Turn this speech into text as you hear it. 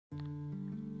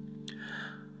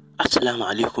Assalamu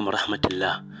alaikum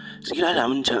rahmatullah. Tsira da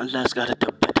amincin Allah su kara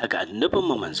tabbata ga annabin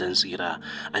mu manzon tsira,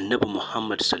 annabi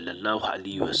Muhammad sallallahu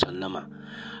alaihi wasallama.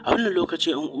 A wannan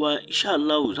lokaci an uwa insha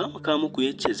Allah za mu kawo muku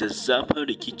yace zazzafan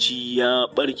rikici ya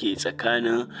barke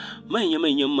tsakanin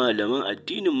manya-manyan malaman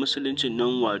addinin musulunci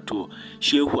nan wato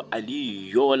Shehu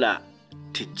Aliyu Yola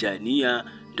Tijjaniya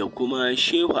da kuma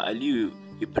Shehu Aliyu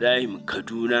Ibrahim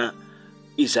Kaduna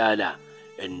Izala,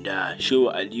 inda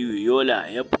Shehu Aliyu Yola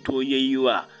ya fito yayi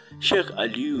wa Shek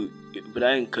Aliyu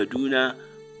Ibrahim Kaduna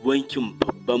wankin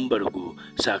babban bargo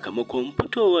sakamakon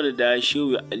fitowar da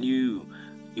Shehu Aliyu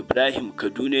Ibrahim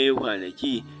Kaduna ya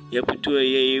kwanaki ya fito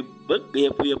ya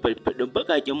faɗi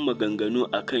baƙaƙen maganganu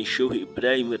akan Shehu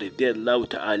Ibrahim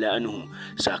radiyallahu ta'ala anhu,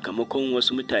 sakamakon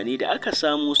wasu mutane da aka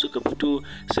samu suka fito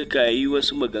suka yi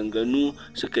wasu maganganu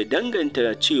suka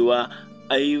danganta cewa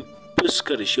ai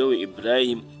fuskar Shehu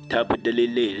Ibrahim ta fi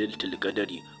dalilai Lailatul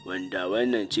Qadari, wanda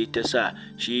wannan ce ta sa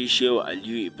shi Shehu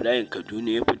Aliyu Ibrahim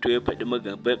Kaduna ya fito ya faɗi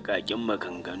baƙaƙen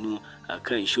maganganu a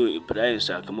kan Shehu Ibrahim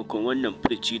sakamakon wannan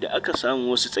furci da aka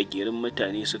samu wasu tsagerin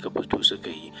mutane suka fito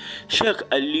suka yi. Shek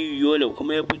Aliyu Yola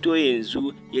kuma ya fito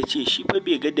yanzu ya ce shi fa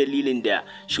bai ga dalilin da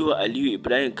Shehu Aliyu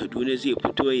Ibrahim Kaduna zai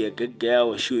fito ya gaggaya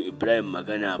wa Shehu Ibrahim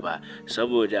magana ba,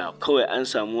 saboda kawai an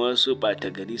samu wasu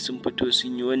ɓata gari sun fito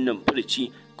sun yi wannan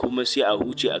furci kuma sai a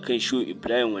huce akan Shehu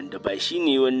Ibrahim wanda ba shi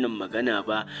ne wannan magana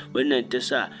ba. Wannan ta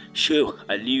sa Shehu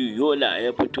Aliyu Yola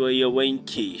ya fito ya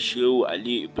wanke Shehu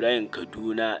Aliyu Ibrahim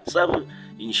Kaduna tsaf.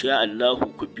 Insha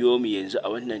Allahu ku biyo mu yanzu a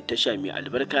wannan tasha mai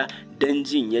albarka don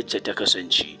jin yacce ta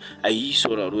kasance. A yi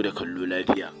sauraro da kallo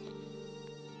lafiya.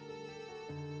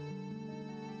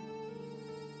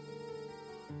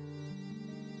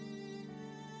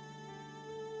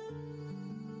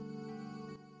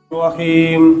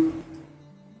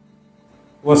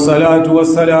 والصلاة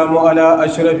والسلام على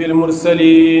أشرف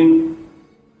المرسلين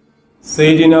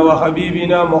سيدنا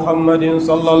وحبيبنا محمد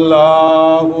صلى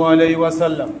الله عليه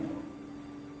وسلم.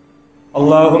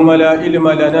 اللهم لا علم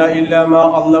لنا إلا ما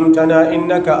علمتنا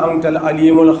إنك أنت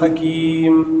العليم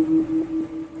الحكيم.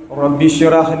 رب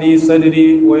اشرح لي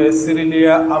صدري ويسر لي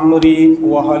أمري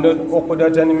واحلل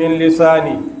عقدة من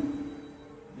لساني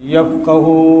يفقه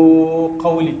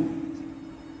قولي.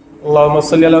 اللهم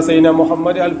صل على سيدنا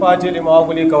محمد الفاتح لما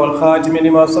أغلق والخاتم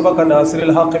لما سبق ناصر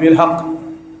الحق بالحق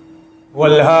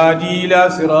والهادي إلى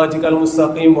صراطك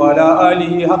المستقيم وعلى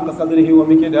آله حق قدره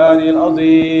ومقداره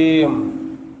العظيم.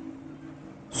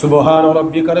 سبحان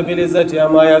ربك رب العزة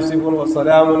عما يصفون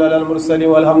وسلام على المرسلين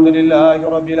والحمد لله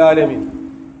رب العالمين.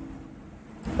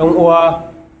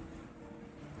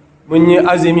 mun yi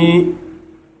azumi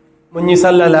mun yi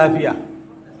sallah lafiya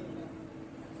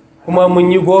kuma mun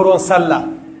yi goron sallah.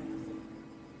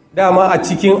 Dama a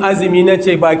cikin azumi na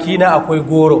ce baki na akwai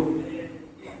goro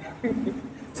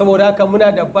saboda haka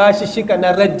muna da bashi shika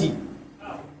na raddi,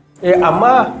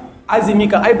 amma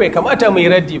azumi kan ai bai kamata mai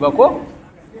raddi ba ko,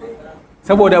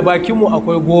 saboda bakinmu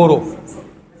akwai goro,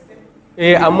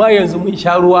 amma yanzu mun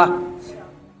sha ruwa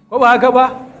ko ba haka ba.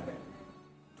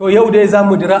 To yau dai za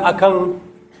mu dira akan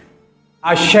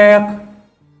a Shek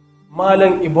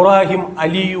Malam Ibrahim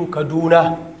Aliyu Kaduna.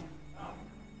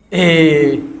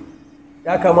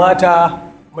 Ya kamata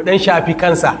mu dan shafi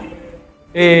kansa,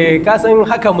 ka san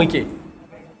haka muke.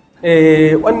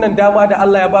 Wannan dama da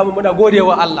Allah ya bamu muna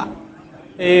godewa Allah.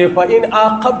 Fa in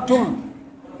aqabtum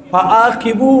fa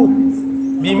aqibu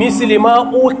bi misli ma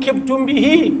uqibtum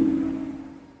bihi.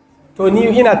 To ni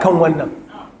ina kan wannan.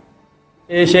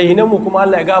 Shehinan mu kuma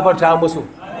Allah ya gafarta musu.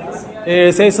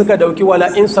 Sai suka dauki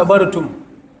wala in sabartum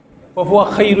fa huwa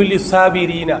khairul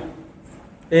lisabirina.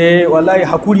 Wallahi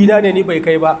hakuri na ne ni bai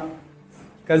kai ba.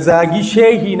 Ka zagi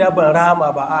shehi na ban rama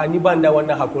ba, a ni ban da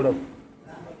wannan hakurin.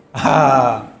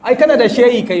 Ai kana da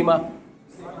shehi kai ma,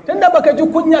 tunda baka ji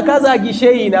kunya ka zagi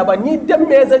shehi na ba, ni dan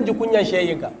me zan ji kunyan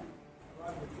shehin ka?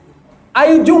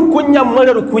 Ai jin kunyan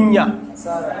marar kunya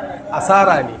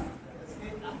asara ne.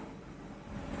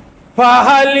 Fa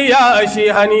hal ya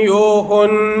shehan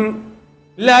yuhun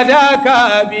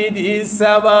ladaka bidi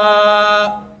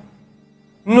sama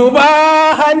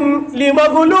nubahan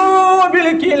limaglubil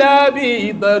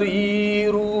kilabi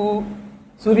dariru.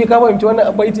 Su bi ka fahimci wannan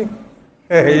baitin?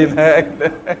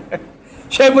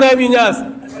 Shek Ibrahim Yas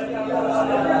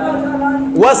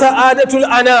wa sa'adatul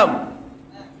anam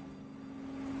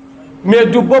mai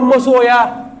dubban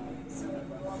masoya.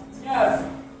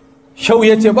 Shau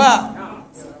ya ce ba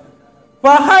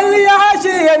fa hal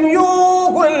yashiyan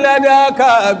yuqul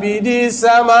ladaka bidi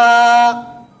sama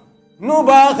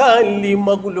nubahan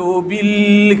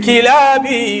limaglubil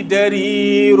kilabi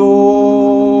dariro.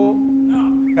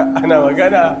 Ana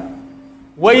magana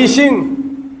wai shin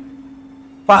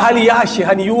fahal ya shi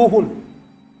haniyuhun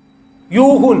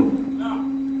yuhun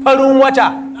farin wata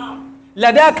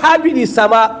lada kabiri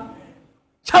sama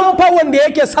can fa wanda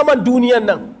yake saman duniyan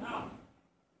nan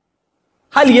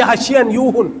hal ya hashiyan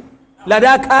yuhun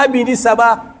lada kabiri sama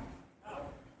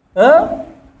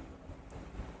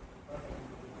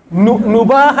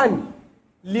nubahan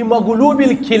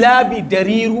limagulubil kilabi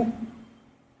dariru.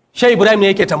 Shai Ibrahim ne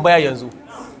yake tambaya yanzu.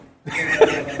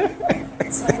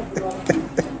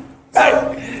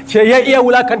 Shai ya iya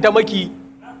wulakanta maki.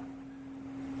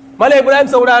 Mala Ibrahim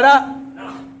saurara.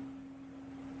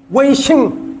 Wai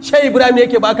shin Shai Ibrahim ne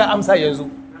yake baka amsa yanzu.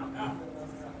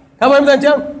 Ka fahimta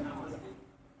can?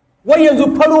 Wai yanzu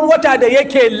farin wata da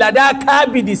yake lada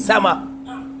kabidi sama.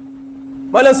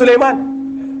 Malam Suleiman.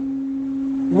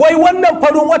 Wai wannan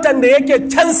farin watan da yake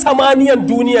can samaniyan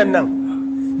duniyan nan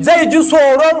zai ji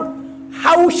tsoron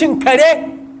haushin kare.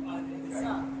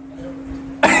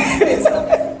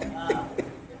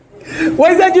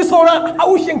 Wai zai ji tsoron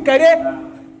haushin kare.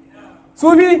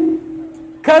 Sufi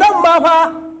karen ma fa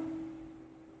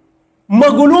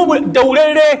magulubu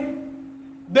daurere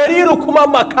dariru kuma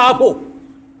makafo.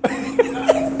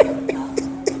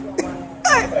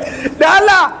 Da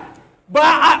Allah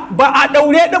ba a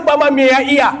daure din ba ma me ya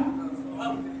iya,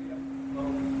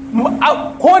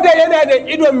 ko da yana da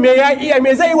idon me ya iya,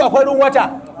 me zai yi wa farin wata?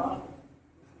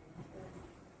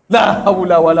 La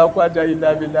haula wala quwwata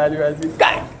illa billahi al-azim.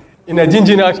 Ina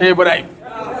jinjina Shek Ibrahim.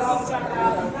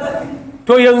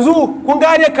 To yanzu kun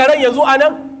gane karen yanzu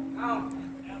anan?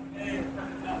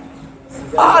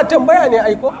 A tambaya ne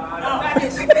aiko?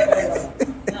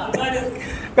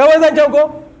 Kawai zan ko?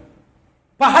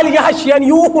 Fa hal yahshiyan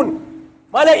yuhun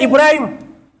Malam Ibrahim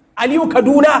Aliyu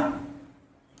Kaduna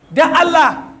da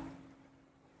Allah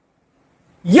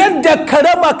yadda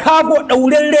karama kago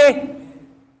ɗaurarre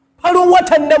farin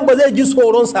watan nan ba zai ji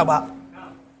tsoronsa ba,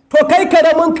 to kai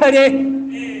karamin kare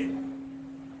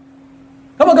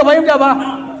kama ka fahimta ba,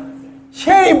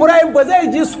 Shek Ibrahim ba zai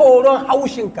ji tsoron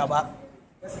haushinka ba.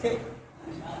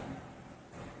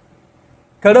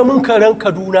 Karamin karen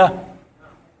Kaduna,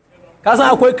 ka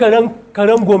san akwai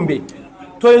karen Gombe,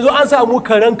 to yanzu an samu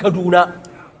karen Kaduna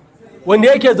wanda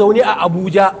yake zaune a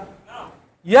Abuja,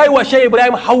 ya yi wa Shek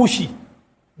Ibrahim haushi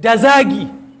da zagi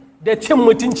da cin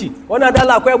mutunci. Wannan da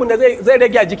Allah akwai abin da zai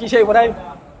rage a jikin Shek Ibrahim.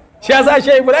 Shi yasa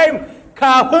Shek Ibrahim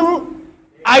kafin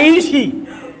a yi shi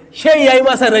Shek ya yi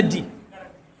masa raddi.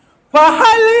 Fa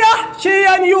hal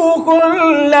yahshiyan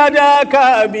yukun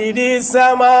ladaka bidi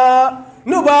sama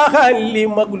nubahan li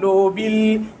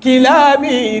maglobil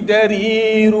kilabi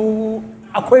dariru.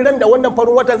 Akwai ran da wannan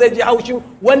farin wata zai ji haushin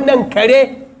wannan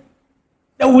kare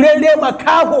daurere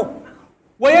makaho,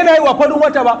 wai yana yi wa farin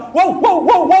wata ba wow wow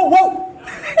wow wow wow.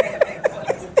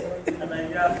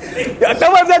 Ya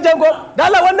kamar zai jango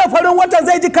dala wannan farin wata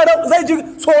zai ji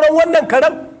tsoron wannan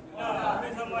karen.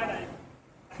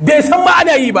 Bai san ma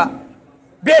ana yi ba,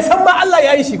 bai san ma Allah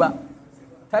ya yi shi ba.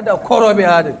 Ta da korobe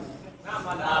hadin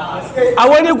a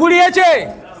wani guri ya ce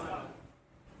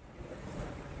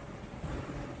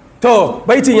to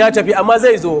baitin ya tafi amma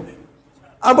zai zo.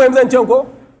 An bayan zancen ko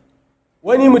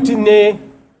wani mutum ne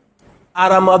a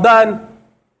Ramadan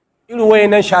irin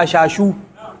wayannan shashashu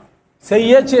sai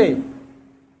ya ce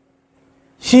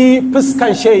shi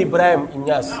fuskan Shek Ibrahim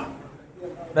Inyas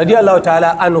radiyallahu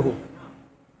ta'ala anhu,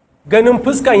 ganin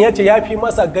fuskan ya ce ya fi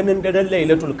masa ganin daren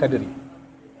Lailatul Qadri.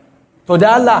 To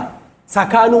da Allah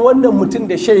tsakanin wannan mutum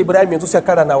da Shek Ibrahim yanzu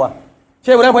shekara nawa?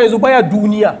 Shek Ibrahim yanzu baya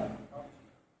duniya,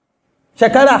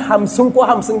 shekara 50 ko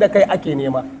 50 da kai ake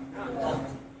nema.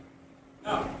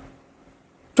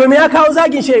 To me ya kawo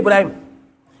zagin Shek Ibrahim?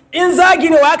 In zagi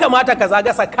ne wa kamata ka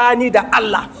zaga tsakani da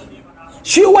Allah.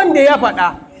 Shi wanda ya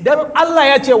faɗa, don Allah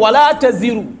ya ce wala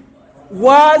taziru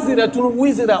waziratun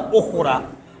wizra ukhra,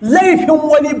 laifin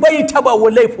wani bai taba wa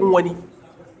laifin wani.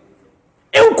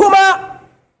 In kuma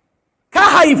ka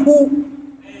haifu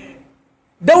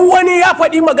don wani ya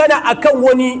faɗi magana akan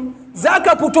wani, za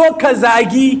ka fito ka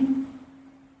zagi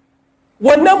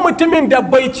wannan mutumin da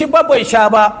bai ci ba bai sha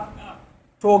ba.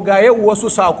 To ga yau wasu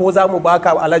sako za mu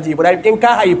baka Alhaji Ibrahim, in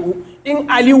ka haifu, in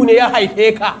Aliyu ne ya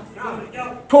haife ka,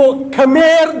 to ka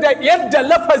mayar da yadda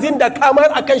lafazin da kamar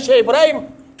akan Shek Ibrahim,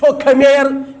 to ka mayar.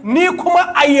 Ni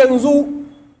kuma a yanzu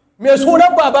mai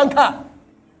sunan babanka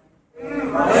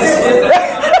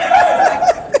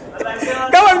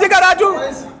kawai ji karatu,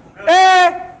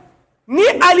 ni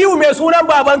Aliyu mai sunan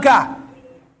babanka,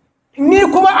 ni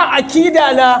kuma a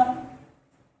akida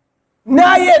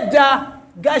na yadda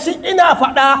gashi ina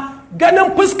faɗa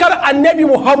ganin fuskar Annabi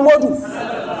Muhammadu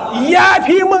ya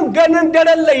fi min ganin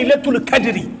daren Lailatul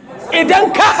Qadri.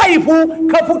 Idan ka haifu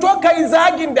ka fito ka yi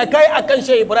zagin da kai akan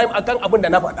Shek Ibrahim akan abin da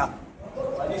na faɗa.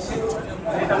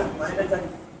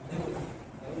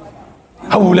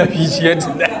 haula fi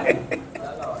shiyadin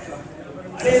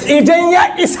idan ya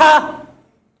isa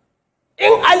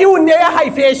in Aliyu ne ya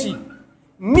haife shi,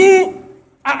 ni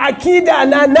a akida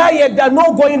na yadda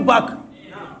no going back.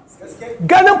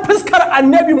 Ganin fuskar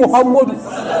annabi Muhammadu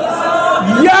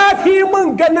ya fi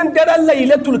min ganin daren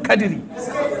lailatul kadiri.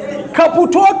 Ka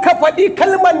fito ka faɗi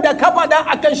kalman da ka faɗa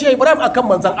akan Shehu Ibrahim akan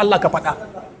manzan Allah ka faɗa.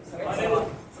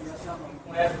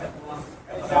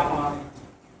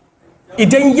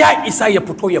 Idan ya isa ya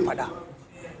fito ya faɗa.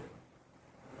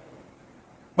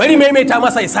 Bari maimaita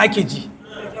masa ya sake ji.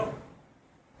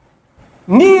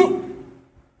 Ni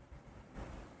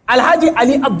Alhaji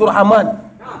Ali Abdurrahman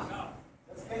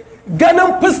ganin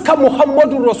fuskar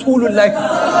Muhammadu Rasulullahi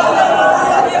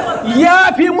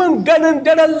ya fi min ganin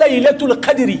daren lailatul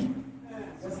kadiri.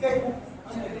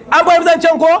 An bayan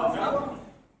zancen ko?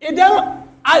 Idan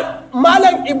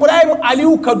Malam Ibrahim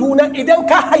Aliyu Kaduna idan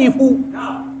ka haifu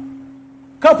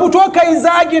ka fito ka yi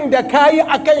zagin da ka yi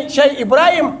a kan Shehu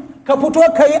Ibrahim, ka fito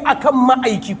ka yi a kan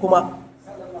ma'aiki kuma.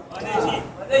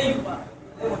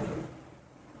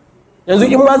 Yanzu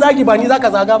in ma zagi ba ni za ka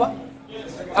zaga ba?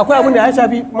 Akwai abin da ya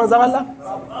shafi manzan Allah?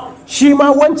 Shi ma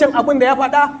wancan abin da ya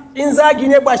faɗa in zagi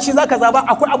ne ba shi za ka zaba,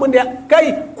 akwai abin da ya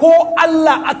kai ko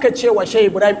Allah aka ce wa Shehu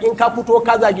Ibrahim in ka fito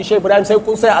ka zagi Shehu Ibrahim sai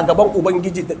kun sai a gaban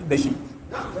Ubangiji da shi.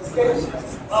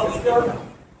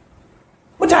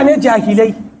 Mutane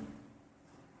jahilai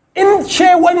in ce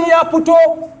wani ya fito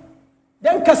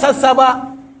don ka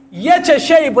sassaba ya ce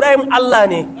Shehu Ibrahim Allah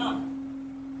ne,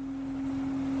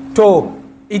 to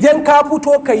idan ka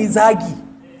fito ka yi zagi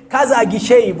ka zagi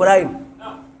Shehu Ibrahim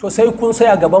to sai kun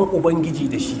saya gaban Ubangiji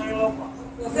da shi.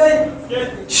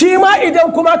 Shi ma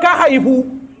idan kuma ka haihu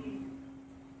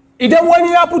idan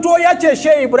wani ya fito ya ce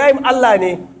Shehu Ibrahim Allah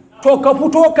ne, to ka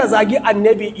fito ka zagi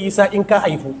annabi Isa in ka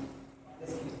haihu.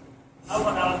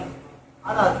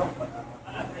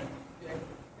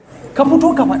 Ka fito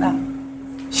ka faɗa.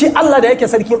 Shi Allah da yake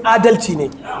sarkin adalci ne.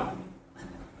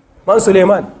 Man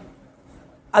Suleiman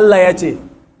Allah ya ce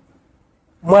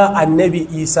ma annabi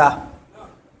Isa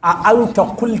a anta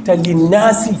kulta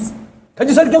linnasi, ka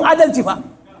ji sarkin adalci fa,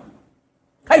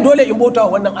 kai dole in bauta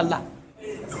wa wannan Allah,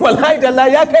 wallahi da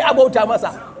ya kai a bauta masa,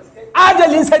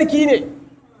 adalin sarki ne.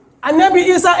 Annabi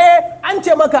Isa an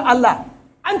ce maka Allah,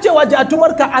 an ce wa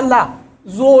jatumarka Allah,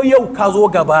 zo yau ka zo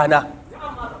gabana.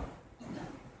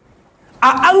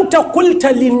 A anta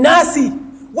kulta linnasi,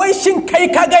 wai shin kai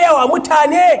ka gaya wa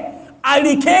mutane a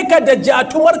rike ka da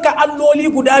jatumarka alloli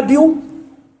guda biyu?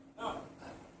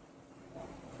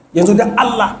 Yanzu da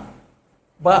Allah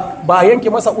ba yanke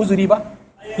masa uzuri ba,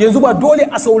 yanzu ba dole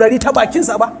a saurari ta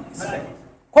bakinsa ba,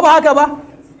 ko ba haka ba?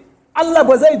 Allah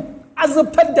ba zai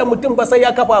azabtar da mutum ba sai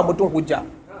ya kafa mutum hujja.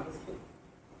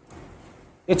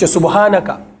 Ya ce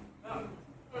subhanaka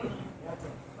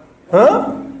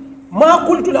ma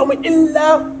qultu lahum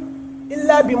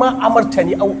illa bima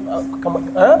amartani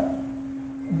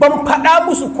ban faɗa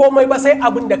musu komai ba sai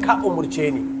abin da ka umurce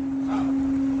ni.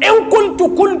 In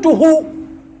kultuhu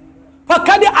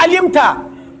fakad alimta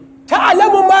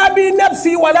ta'lamu ma bi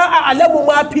nafsi wala a'lamu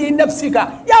ma fi nafsika.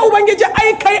 Ya ubangiji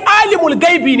ai kai alimul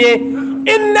gaibi ne,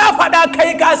 in na faɗa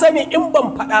kai ka sani, in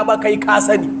ban faɗa ba kai ka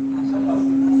sani.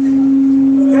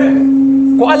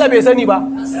 Ko Allah bai sani ba?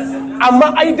 Amma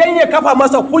ai dan ya kafa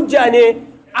masa hujja ne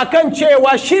akan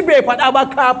cewa shi bai faɗa ba,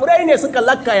 kafirai ne suka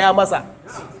lakkaya masa.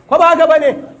 Ko ba haka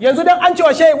bane? Yanzu dan an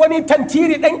cewa Shehu wani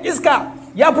tantiri dan iska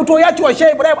ya fito ya cewa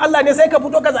Shehu Ibrahim Allah ne, sai ka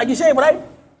fito ka zagi Shehu Ibrahim?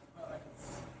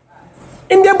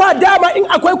 In dai ba dama in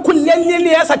akwai kullen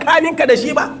liliya tsakaninka da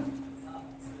shi ba.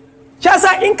 Sha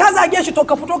sa in ka zage shi to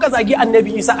ka fito ka zagi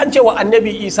annabi Isa. An cewa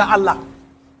annabi Isa Allah,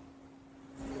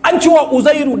 an cewa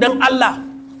Uzairu dan Allah,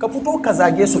 ka fito ka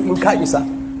zage su in ka isa,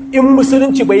 in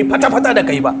musulunci bai fata-fata da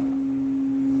kai ba.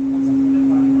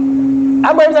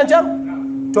 An bayan zancen?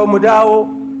 To mu dawo,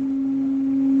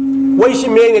 wai shi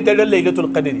mene daren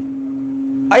lailatul qadri?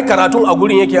 Ai karatun a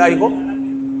gurin yake aiko?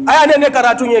 Ai anan ne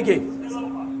karatun yake.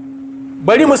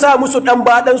 Bari mu sa musu dan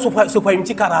baɗan su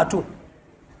fahimci karatu.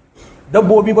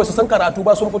 Dabbobi ba su san karatu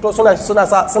ba sun fito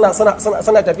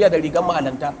suna tafiya da rigan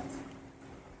ma'alanta.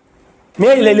 Me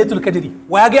ya lailatul kadri?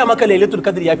 Wa ya gaya maka lailatul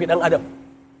kadri ya fi dan adam?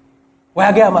 Wa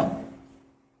ya gaya ma?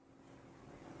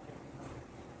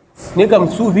 Ni kam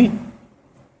sufi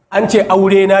an ce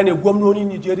aure na ne, gwamnonin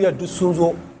Nigeria duk sun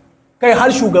zo, kai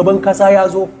har shugaban kasa ya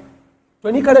zo,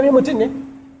 to ni karami mutum ne?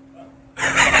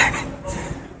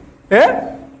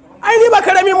 Ai ni ba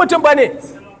karami mutum ba ne.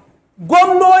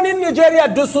 Gwamnonin Nigeria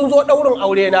duk sun zo ɗaurin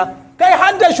aure na, kai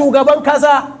har da shugaban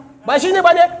kasa, ba shi ne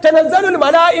ba ne? Tanazzalul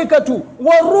mala'ikatu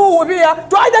war ruhu biya.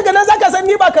 To ai daga nan zaka san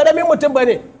ni ba karamin mutum ba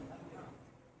ne.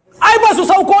 Ai ba su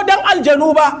sauko dan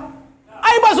aljanu ba,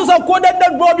 ai ba su sauko dan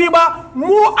dabbobi ba.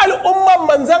 Mu al'umman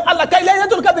manzan Allah, kai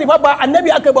lailatul qadri fa ba annabi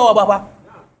aka bawa ba fa,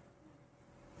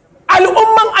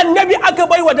 al'umman annabi aka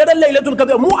baiwa daren lailatul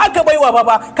qadri, mu aka baiwa ba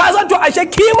fa. Ka san to ashe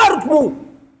kimar mu,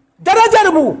 darajar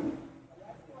mu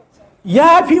ya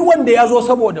fi wanda ya zo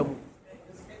saboda mu.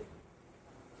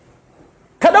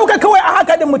 Ka ɗauka kawai a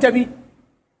haka din mu tafi.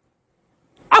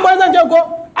 Amma zan jan ko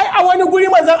ai a wani guri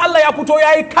manzan Allah ya fito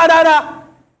ya yi karara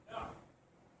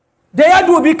da ya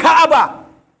dubi Ka'aba,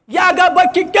 ya ga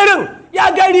bakin girin, ya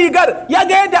ga rigar, ya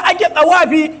ga yadda ake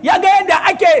tsawafi, ya ga yadda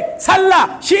ake sallah,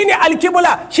 shine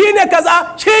alkibla, shine kaza,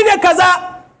 shine kaza.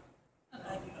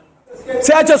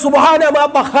 Sai ya ce subhana ma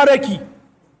bakharaki,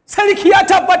 sarki ya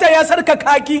tabbata ya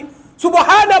sarkaka ki,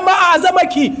 subhana ma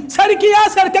azamaki, sarki ya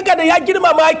sarkaka da ya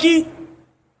girmama ki.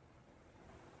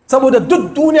 Saboda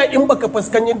duk duniya in baka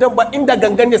fuskanci dan ba inda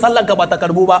gangan ne sallan ka ba ta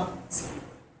karbu ba.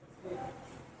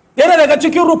 Yana daga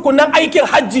cikin rukunan aikin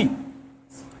hajji,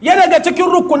 yana daga cikin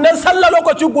rukunan sallah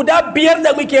lokaci guda 5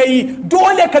 da muke yi,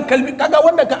 dole ka kalbi. Kaga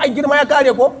wannan ka ai girma ya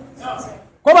kare ko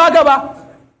ba haka ba?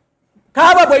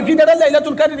 Ka ba bai fi da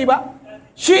lailatul qadri ba.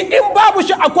 Shi in babu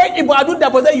shi akwai ibadu da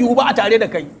ba zai yiwu ba a tare da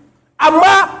kai.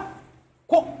 Amma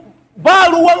ba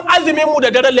ruwan azumin mu da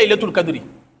daren lailatul qadri.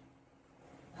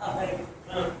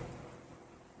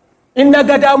 In na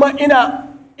ga dama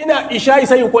ina isha'i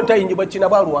sai in kwanta in yi bacci na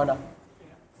ba ruwana.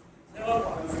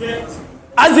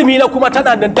 Azumi na kuma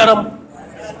tana nan daram,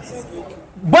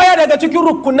 baya daga cikin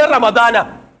rukunan Ramadana.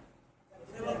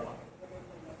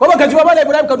 Ko baka ji ba Malam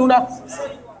Ibrahim Kaduna?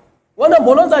 Wannan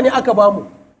bononza ne aka bamu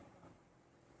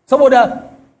saboda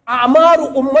a'maru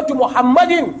ummatu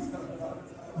Muhammadin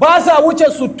ba sa wuce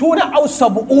 60 au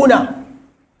 70.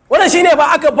 Wannan shine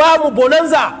ba aka bamu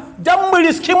bonanza dan mu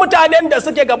riski mutanen da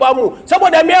suke gaba mu,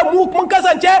 saboda me mu mun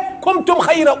kasance kuntum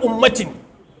khayra ummatin.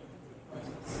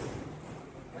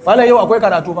 Wannan yau akwai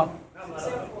karatu fa.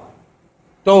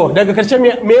 To daga karshe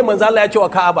me manzo Allah ya ce wa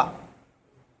Ka'aba,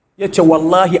 ya ce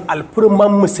wallahi alfirman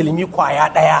musulmi kwaya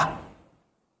daya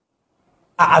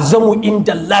a azamu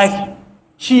indallahi,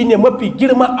 shine mafi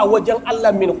girma a wajen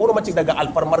Allah min hurmati daga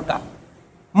alfarmarka.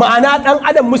 Ma'ana dan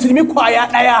adam musulmi kwaya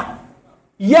daya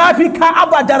ya fi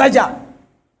Ka'aba daraja.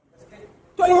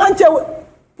 To in an ce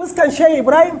fuskan Shehu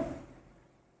Ibrahim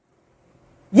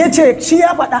ya ce shi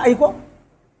ya faɗa aiko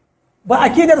ba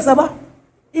akidarsa ba,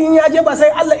 in ya je ba sai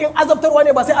Allah, in azabtarwa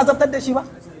ne ba sai azabtar da shi ba,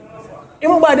 in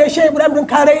ba dai Shehu Ibrahim din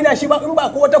ka raina shi ba, in ba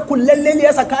ko wata kullalle ne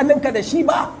ya tsakaninka da shi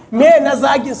ba, me na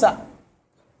zaginsa.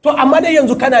 To amma dai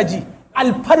yanzu kana ji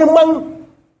alfarman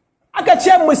aka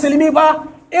ce musulmi ba,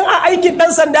 in a aikin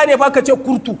ɗan sanda ne ba ka ce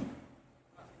kurtu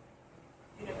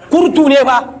ne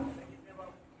ba.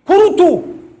 Kurtu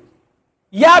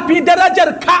ya fi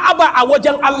darajar Ka'aba a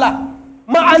wajen Allah.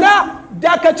 Ma'ana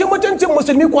da ka ci mutuncin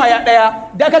musulmi kwaya ɗaya,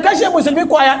 da ka kashe musulmi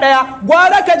kwaya ɗaya,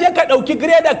 gwara ka je ka ɗauki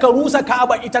greda ka rusa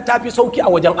Ka'aba, ita ta fi sauki a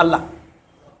wajen Allah.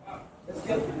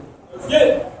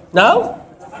 Now?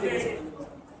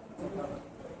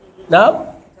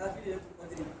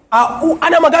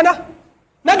 Ana magana?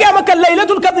 Na gaya maka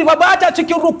lailatul qadri ba ta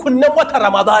cikin rukunin wata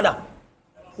Ramadana,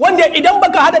 wanda idan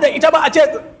baka hada da ita ba a ce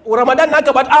Ramadan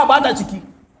naka ba ta ciki.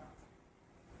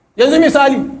 Yanzu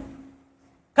misali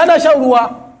kana shan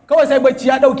ruwa kawai sai bacci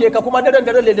ya dauke ka, kuma daren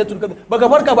lailatul qadr baka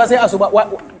farka ba sai asuba.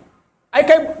 Ai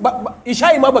kai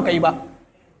isha'i ma baka yi ba,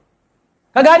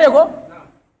 ka gane ko?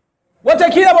 Wata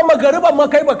kila ba magariban ma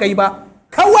kai baka yi ba,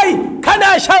 kawai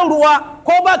kana shan ruwa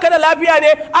ko baka da lafiya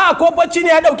ne, ko bacci ne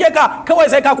ya dauke ka, kawai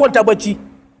sai ka kwanta bacci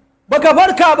baka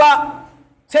farka ba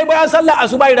sai bayan sallar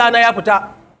asuba rana ya fita,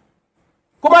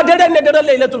 kuma daren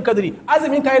lailatul qadri.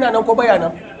 Azumin ka yana nan ko baya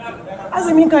nan?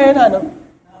 Azumin ka yana nan.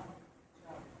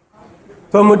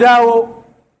 To mu dawo,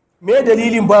 me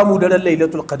dalilin ba mu daren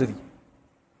lailatul qadri?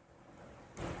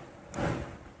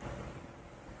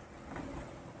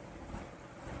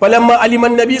 falamma alima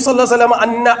annabi sallallahu alaihi wasallam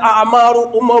anna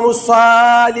a'maru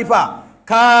salifa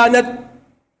kanat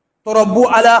turabbu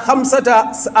ala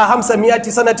 500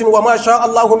 sanatin wa ma sha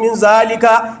Allahu min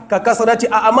zalika ka kasrati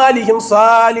a'malihim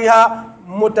salihah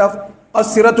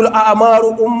mutafassiratul a'maru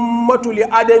ummatu li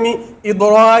adami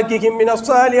idrakihim min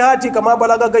as-salihati kama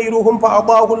balaga ghayruhum fa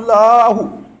atahu Allah.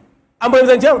 An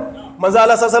bayyana zancen manzo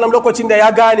Allah sallallahu alaihi wasallam lokacin da ya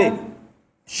gane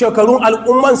shekarun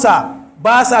al'ummansa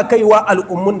ba sa kaiwa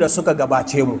al'ummun da suka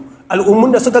gabace mu.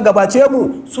 Al'ummun da suka gabace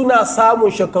mu suna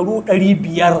samun shekaru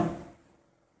 500,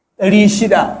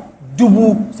 600,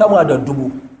 1000, sama da 1000.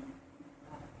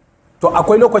 To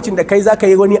akwai lokacin da kai za ka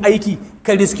yi wani aiki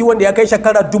ka riski wanda ya kai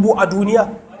shekara 1000 a duniya?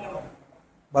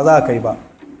 Ba za ka yi ba.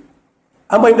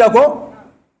 An bayyana ko?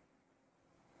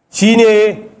 Shi ne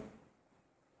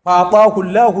faɓahu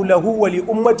lahu wa li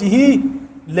ummatihi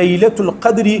lailatul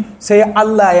qadri sai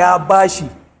Allah ya bashi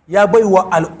ya baiwa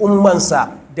al'ummansa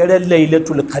daren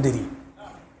lailatul qadri.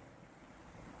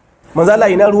 manzo Allah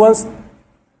ina ruwan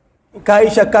kai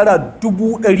shekara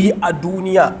 100 a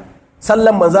duniya,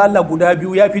 sallan manzo Allah guda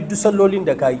biyu ya fi duk sallolin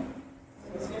da kai.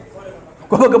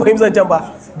 Ko ba ka fahimtar can ba,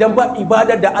 dan ba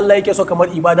ibadar da Allah yake so kamar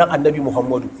ibadan Annabi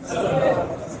Muhammadu.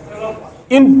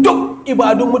 In duk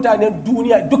ibadun mutanen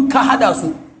duniya duk ka hada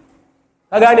su,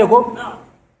 ka gane ko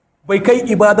bai kai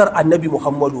ibadar Annabi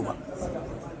Muhammadu ba.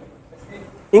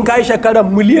 In ka yi shekarar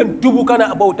miliyan 1000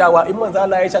 kana bautawa, in manzo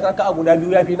Allah ya shaka ka a guda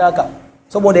biyu ya fi naka,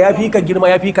 saboda ya fi ka girma,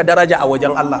 ya fi ka daraja a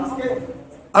wajen Allah.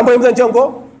 An fahimtar can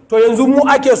ko? To yanzu mu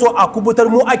ake so a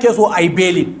kubutar, mu ake so a yi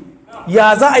beli.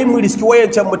 Ya za a yi mu riski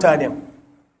wayancan mutanen?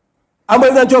 An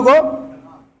fahimtar can ko?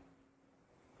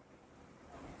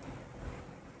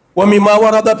 Wa mimma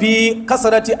warada fi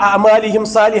kasrati a'malihim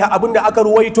salihah, abinda aka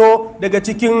ruwaito daga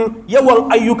cikin yawan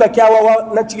ayyuka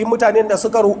kyawawa na cikin mutanen da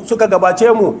suka gabace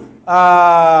mu,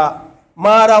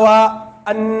 marawa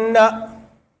anna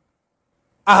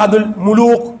ahadul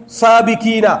muluk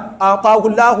sabikina atahu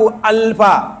Allahu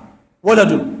alfa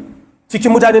waladun.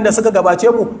 Cikin mutanen da suka gabace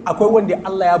mu akwai wanda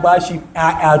Allah ya bashi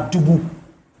ƴaƴa 1000.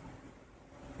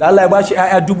 Da Allah ya bashi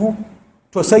ƴaƴa 1000,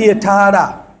 to sai ya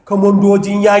tara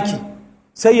kamandojin yaki,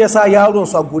 sai ya sa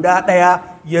yaronsa guda ɗaya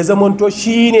ya zamanto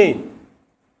shine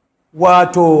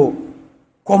wato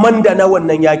komanda na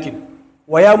wannan yakin.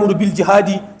 Wa yamuru bil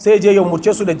jihadi, sai je ya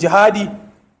murce su da jihadi.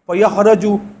 Fa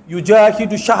yahraju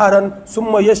yujahidu shaharan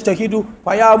summa yashtahidu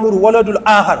fa yamuru waladul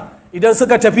ahar. Idan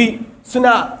suka tafi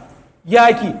suna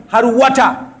yaki har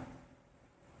wata,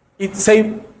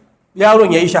 sai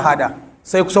yaron yayi shahada,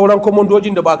 sai sauran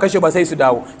komandojin da ba kashe ba sai su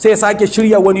dawo, sai ya sake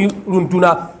shirya wani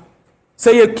runduna,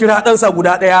 sai ya kira ɗansa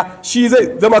guda ɗaya, shi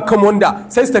zai zama kamanda,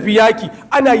 sai su tafi yaki,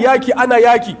 ana yaki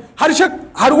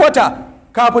har wata.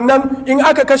 Kafin nan in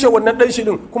aka kashe wannan ɗan shi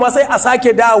ɗin, kuma sai a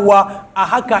sake dawowa, a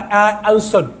haka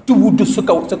 ‘ya'yansa 1000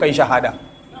 suka yi shahada.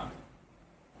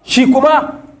 Shi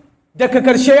kuma daga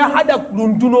karshe ya haɗa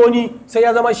rundunoni, sai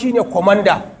ya zama shi ne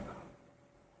komanda,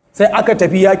 sai aka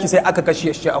tafi yaki, sai aka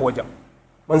kashe shi a wajen.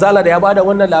 Manzala da ya bada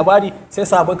wannan labari, sai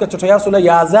sahabbai ka ce to ya sula,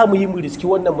 ya za mu yi mu riski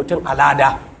wannan mutum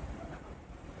alada?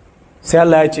 Sai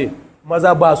Allah ya ce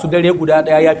maza ba su dare guda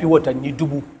ɗaya ya fi watanni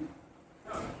 1000.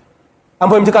 An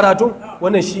fahimci karatu?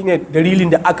 Wannan shine dalilin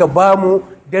da aka ba mu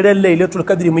daren lailatul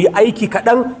kadri, mu yi aiki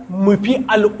kaɗan mu fi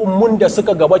al'ummun da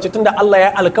suka gabace, tunda Allah ya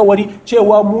alkawari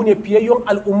cewa mu ne fiyayyun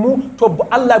al'ummu, to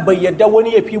Allah bai yadda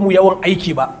wani ya fi mu yawan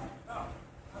aiki ba.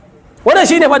 Wannan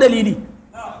shine fa dalili.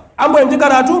 An fahimci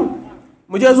karatu?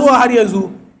 Mu je zuwa har yanzu.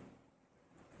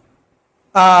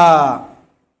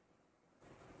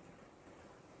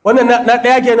 Wannan na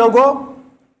ɗaya kenan ko?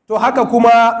 To haka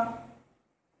kuma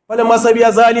wani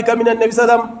masabiya zalika minan nabi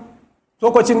sallam,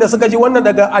 lokacin da suka ji wannan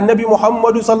daga annabi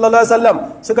Muhammadu sallallahu alaihi wasallam,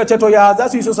 suka ce to ya za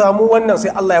su yi su samu wannan,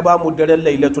 sai Allah ya ba mu daren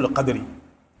lailatul qadri.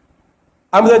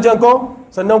 Amzan janko.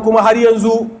 Sannan kuma har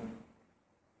yanzu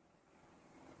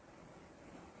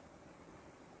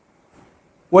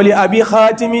wali abi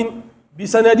khatimin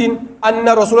bisanadin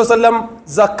anna rasulullah sallam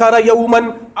zakara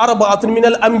yawman 4 min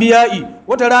al-anbiya'i.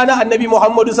 Wata rana annabi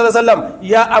Muhammadu sallallahu alaihi wasallam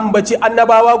ya ambaci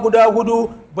annabawa guda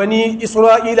 4 bani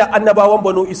Isra'ila, annabawan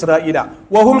banu Isra'ila,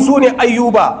 wa hum sune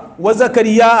ayyuba wa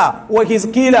zakariya wa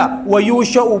hizkila wa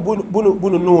yusha'u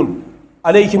bin nun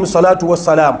alaihim salatu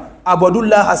wassalam.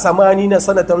 Abadullah samanina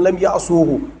sanatan lam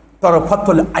ya'suhu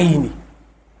tarfatul aini.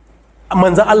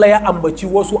 Manzan Allah ya ambaci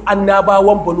wasu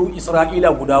annabawan banu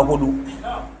Isra'ila guda 4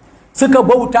 suka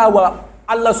bauta wa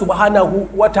Allah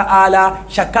subhanahu wa ta'ala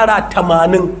shekara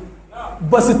 80,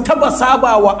 ba su taba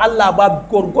saba wa Allah ba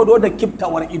gwargwado da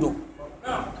kiftawar ido,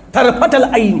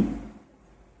 tarfatal aini.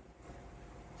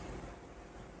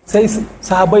 Sai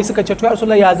sahabai suka ce to ya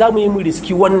Rasulullah, ya za mu yi mu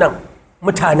riski wannan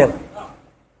mutanen?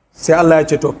 Sai Allah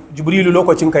ya ce to Jibrilu,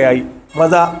 lokacinka yayi,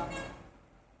 maza.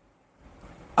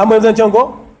 Amma zan can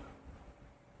ko?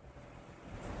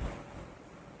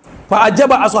 Fa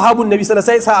ajaba ashabun nabi sallallahu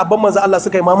alaihi wasallam, sai sahabban manzo Allah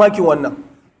suka yi mamakin wannan.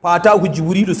 Fa atahu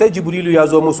Jibrilu, sai Jibrilu ya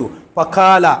zo musu. Fa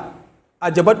kala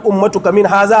ajabat ummatuka min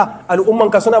haza,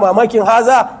 al'ummanka suna mamakin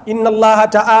haza. Inna Allah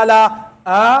ta'ala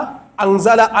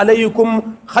anzala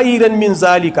alaikum khairan min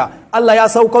zalika, Allah ya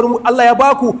saukar mu, Allah ya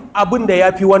baku abin da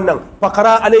yafi wannan.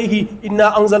 Faqara alaihi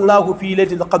inna anzalnahu fi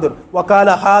lailatul qadr wa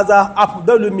qala haza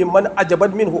afdalu mimman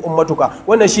ajabat minhu ummatuka.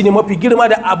 Wannan shine mafi girma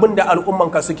da abin da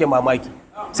al'ummanka suke mamaki.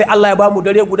 Sai Allah ya bamu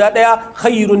dare guda daya,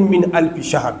 khairun min alfi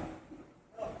shahr.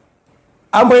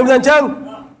 An fahimci can?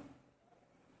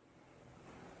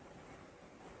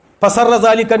 fasarra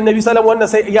zalika annabi sallam wannan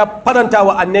sai ya faranta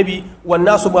wa annabi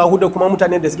wannan su bahu da kuma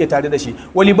mutanen da suke tare da shi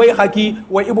wali bai haki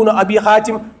wa ibnu abi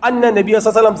hatim anna nabiyyu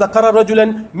sallam zakara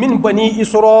rajulan min bani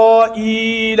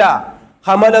isra'ila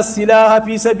hamala silaha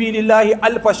fi sabilillahi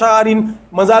alfa sharin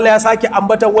manzala ya sake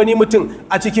ambata wani mutum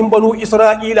a cikin banu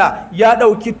isra'ila ya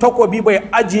dauki takobi bai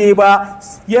aje ba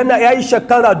yana yayi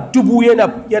shekara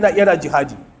 1000 yana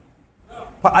jihadi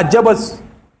fa ajabas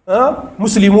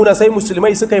muslimuna sai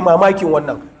musulmai suka yi mamakin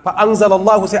wannan fa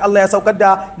anzalallahu sai Allah ya saukar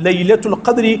da lailatul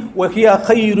qadri wa hiya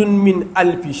khairun min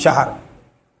alfi shahr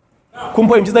kun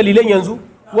fahimci dalilan yanzu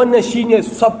wannan shine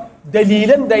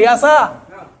dalilan da ya sa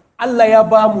Allah ya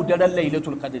ba mu daren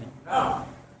lailatul qadri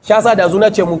sha sa da zuna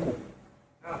ce muku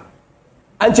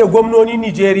an ce gwamnoni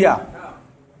Nigeria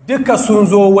duka sun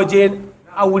zo waje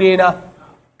aure na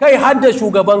kai har da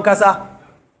shugaban kasa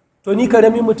to ni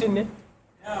karamin mutum ne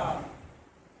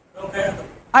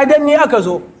ai dan ni aka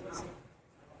zo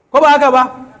ko ba haka ba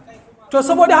to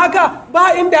saboda haka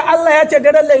ba inda Allah ya ce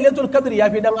daren lailatul qadr ya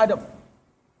fi dan adam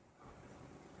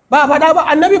ba faɗa ba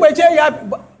annabi bai ce ya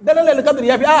daren lailatul qadr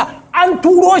ya fi an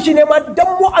turo shi ne ma dan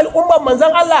mu al'umman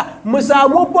manzon Allah mu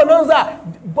samu bonanza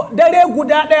dare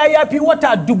guda daya ya fi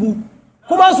wata 1000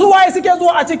 kuma su waye suke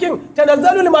zuwa a cikin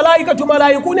tanazzalul mala'ikatu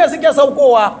mala'iku ne suke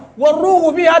saukowa war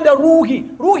ruhu biha da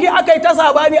ruhi akai ta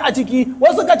sabani a ciki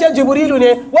wasu kace jibrilu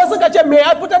ne wasu kace me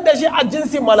ya fitar da shi a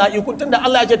jinsin mala'iku tunda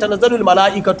Allah ya ce tanazzalul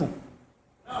mala'ikatu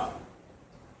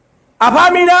a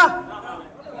famina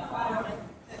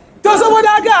to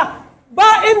saboda haka ba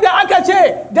inda aka ce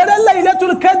daren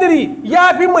lailatul qadri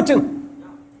ya fi mutum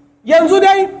yanzu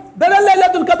dai daren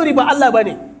lailatul qadri ba Allah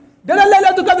bane daren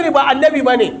lailatul qadri ba annabi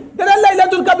bane daren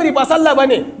lailatul qadri ba sallah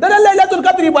bane daren lailatul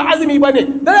qadri ba azumi bane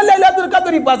daren lailatul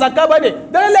qadri ba zakka bane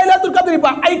daren lailatul qadri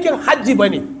ba aikin hajji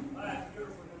bane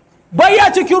baya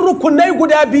cikin rukunai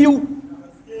guda biyu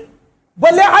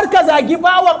balle har ka zagi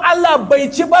bawan Allah bai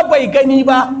ci ba bai gani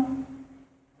ba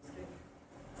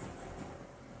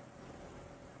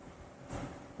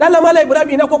dan mala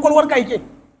Ibrahim na kokolwar ka yake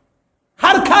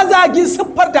har ka zagi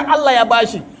siffar da Allah ya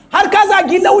bashi har ka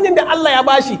zagi launin da Allah ya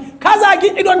bashi ka zagi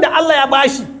idon da Allah ya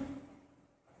bashi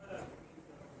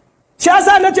shi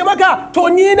yasa na ce maka to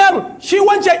ni nan shi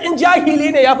wancan in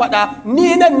jahili ne ya faɗa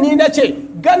ni nan ni na ce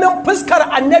ganin fuskar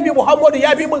annabi Muhammadu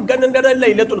ya bi min ganin daren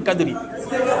lailatul qadri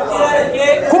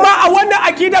kuma a wannan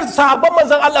akidar sahabban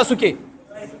manzon Allah suke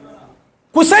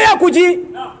ku saya ku ji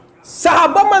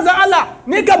sahabban manzon Allah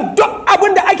ni kam duk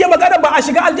abin da ake magana ba a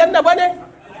shiga aljanna bane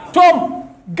to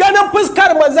ganin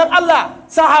fuskar manzon Allah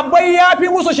sahabbai ya fi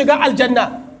musu shiga aljanna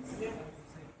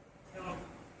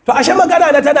to ashe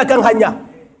magana na tana kan hanya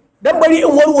dan bari in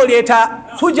warware ta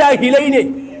su jahilai ne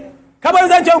kamar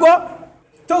zancen ko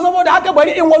to saboda haka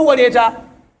bari in warware ta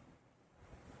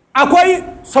akwai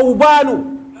saubanu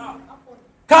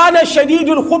kana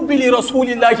shadidul hubbi li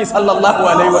rasulillahi sallallahu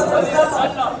alaihi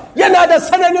wasallam yana da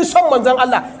sananin son manzon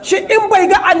Allah shi in bai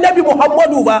ga annabi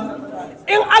Muhammadu ba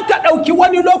in aka dauki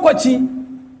wani lokaci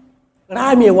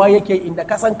ramewa yake inda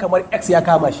kasan kamar X ya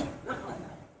kama shi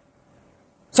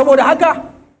saboda haka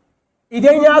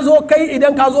idan ya zo kai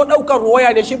idan ka zo daukar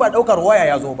waya ne shi ba daukar waya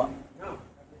ya zo ba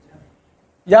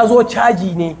ya zo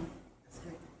caji ne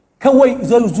kawai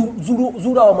zai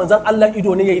zura wa manzan Allah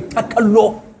ido ne ya yi ta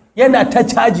kallo yana ta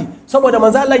caji saboda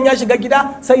manzan Allah ya shiga gida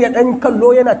sai ya dan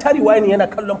kallo yana tarewa ne yana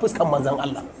kallon fuskan manzan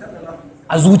Allah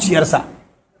a zuciyarsa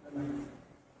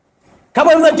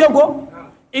kamar zancen ko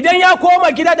idan ya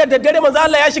koma gida da daddare manzan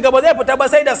Allah ya shiga ba zai fita ba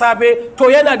sai da safe to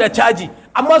yana da caji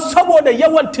amma saboda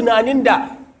yawan tunanin da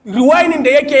riwayanin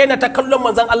da yake yana ta kallon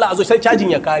manzan Allah a zuciyar cajin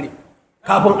ya kare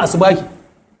kafin asubahi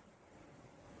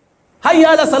har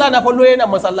ya la sala na fallo yana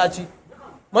masallaci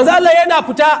manzo Allah yana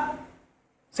fita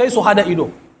sai su hada ido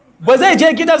ba zai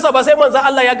je gidansa ba sai manzo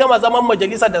Allah ya gama zaman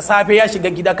majalisa da safe ya shiga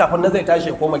gida kafin nan zai tashi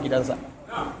ya koma gidansa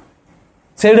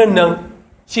sai ran nan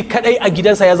shi kadai a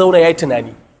gidansa ya zauna yayi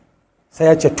tunani sai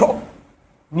ya ce to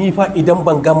ni fa idan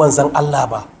ban ga manzon Allah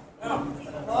ba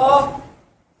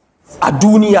a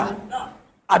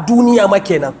duniya ma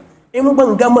kenan in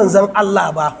ban ga manzon Allah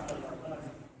ba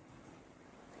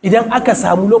idan aka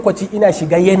samu lokaci ina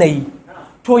shiga yanayi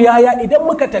to yaya idan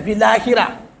muka tafi lahira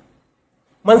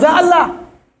manzan Allah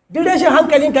duk rashin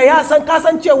hankalinka ya san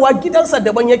kasancewa gidansa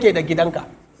daban yake da gidanka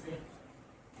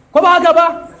ko ba haka ba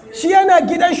shi yana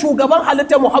gidan shugaban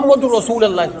halitta Muhammadu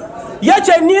Rasulullah ya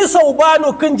ce ni sau banu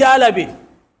kin jalabe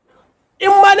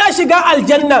in ma na shiga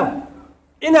aljannan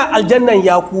ina aljannan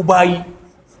ya ku bayi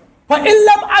fa in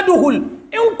lam adhul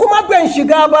in kuma ban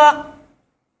shiga ba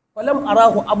falam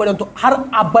arahu abadan to har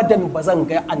abadan ba zan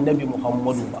ga annabi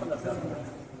Muhammadu ba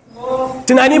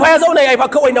tunani fa ya zauna yayi fa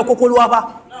kawai na kokolwa ba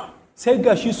sai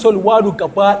ga shi Salwanu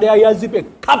gaba daya ya zube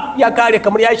kaf ya kare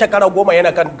kamar ya yi shekara 10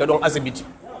 yana kan gadon asibiti.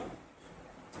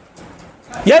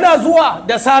 Yana zuwa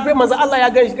da safe manzo Allah ya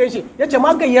ganshi ya ce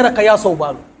ma gayyara ka ya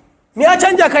Saubanu, me ya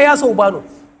canja ka ya Saubanu?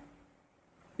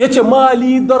 Ya ce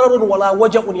mali dararun wala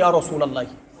waja'un ya Rasulullahi,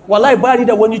 wallahi ba ni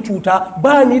da wani cuta,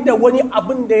 ba ni da wani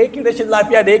abin da yake rashin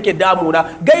lafiya da yake damuna,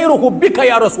 gairuhu bika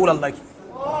ya Rasulullahi.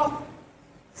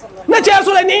 Na ce ya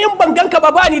Rasulullahi, ni in ban ganka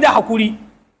ba ni da hakuri,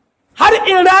 har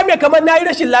in rame kamar na yi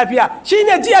rashin lafiya.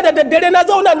 Shine jiya da daddare na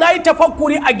zauna na yi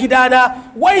tafakkuri a gidana,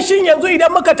 wai shin yanzu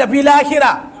idan muka tafi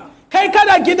lahira, kai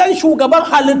kana gidan shugaban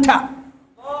halitta,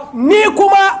 ni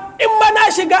kuma in ma na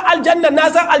shiga aljanna na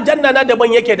san aljanna na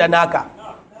daban yake da naka,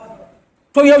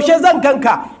 to yaushe zan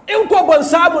ganka? In ko ban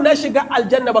samu na shiga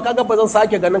aljanna ba, kaga ba zan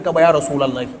sake ganin ka ba ya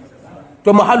Rasulullahi.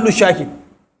 To mahallu shahid,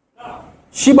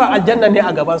 shi ba aljanna ne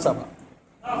a gabansa ba,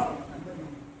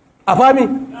 a fami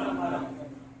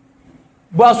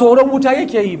ba tsoron wuta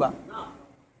yake yi ba,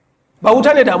 ba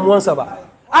wuta ne damuwansa ba.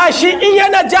 A shi in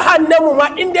yana jahannamu ma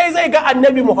inda zai ga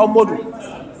annabi Muhammadu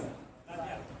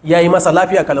ya yi masa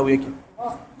lafiya kalau yake.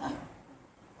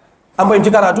 An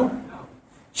fahimci karatu?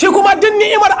 Shi kuma duk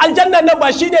ni'imar aljannan nan ba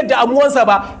shi ne damuwansa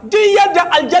ba, duk yadda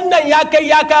aljannan ya kai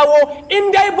ya kawo,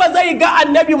 in dai ba zai ga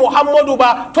annabi Muhammadu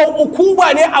ba, to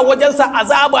ukuba ne a wajensa,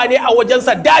 azaba ne a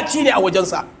wajensa, daci ne a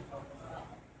wajensa.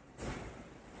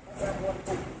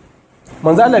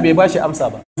 Manzo Allah bai bashi amsa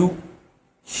ba.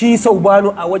 Shi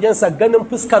Saubanu a wajensa ganin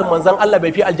fuskar manzon Allah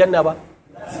bai fi aljanna ba,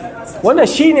 wannan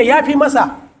shine ya fi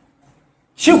masa.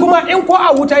 Shi kuma in ko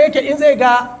a wuta yake, in zai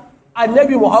ga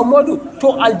annabi Muhammadu to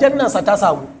aljannansa ta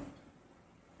samu.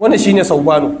 Wannan shine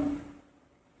Saubanu.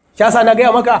 Shi yasa na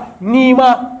gaya maka ni ma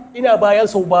ina bayan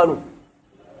Saubanu.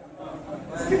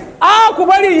 Ku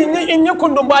bari in yi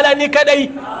kundun bala ni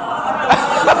kadai.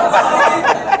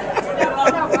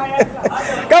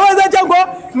 Kawai zancen ko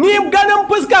ni ganin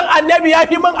fuskar annabi ya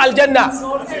fi min aljanna,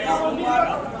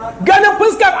 ganin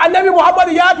fuskar annabi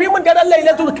Muhammadu ya fi min daren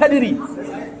Lailatul Kadiri.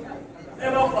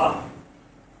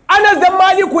 Anas dan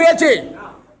Maliku ya ce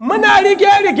muna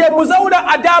rige-rige mu zauna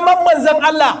a daman manzon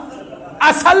Allah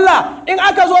a sallah, in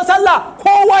aka zo sallah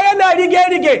kowa yana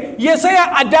rige-rige ya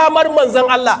saya a damar manzon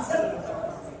Allah.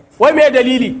 Wai me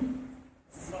dalili?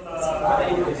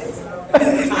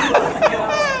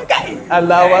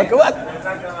 Allahu akbar.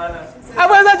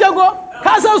 Abin zan ko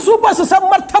ka san su ba su san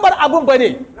martabar abin ba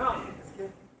ne.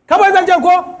 Kamar zan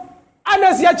ko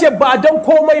Anas ya ce ba don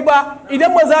komai ba,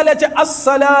 idan manzo ya ce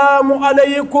assalamu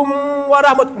alaikum wa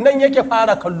rahmatullahi nan yake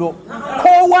fara kallo.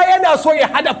 Kowa yana so ya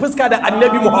hada fuska da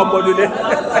annabi Muhammadu ne.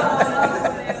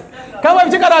 Kamar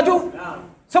ci karatu?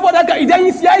 Saboda haka idan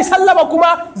ya yi sallama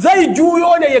kuma zai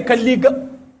juyo ne ya kalli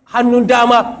hannun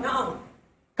dama.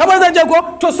 Kamar zan ko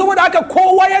to saboda haka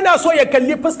kowa yana so ya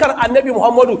kalli fuskar annabi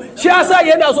Muhammadu, shi yasa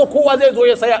yana so kowa zai zo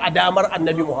ya saya a damar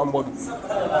annabi Muhammadu.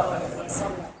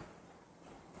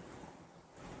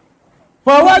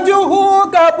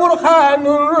 فوجهك برهان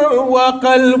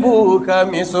وقلبك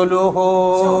مثله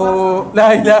لا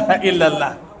إله إلا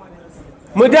الله.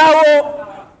 مداو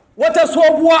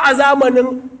وتصوبوا عزامن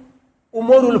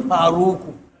عمر الفاروق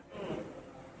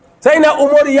سينا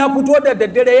عمر يا فتو da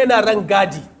daddare yana ran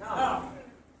gadi.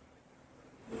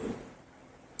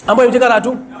 An bayyana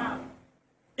karatu?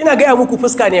 Ina gaya muku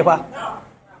fuska ne fa.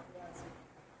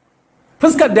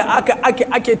 Fuskar da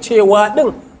ake cewa din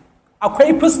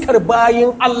akwai fuskar bayin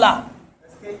Allah.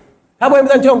 Ka bayan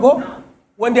zancen ko?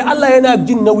 Wanda Allah yana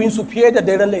jin nauyin su fiye da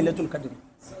daren Lailatul Qadr.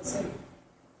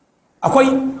 Akwai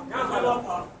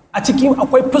a cikin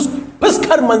akwai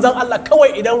fuskar manzon Allah kawai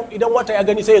idan wata ya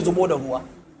gani sai ya zubo da ruwa.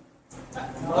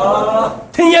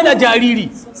 Tun yana jariri.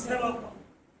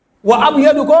 Wa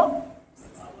abyadu ko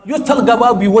yustal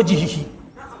gaba bi wajhihi.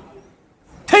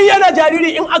 Tun yana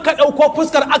jariri in aka ɗauko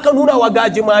fuskar aka nuna wa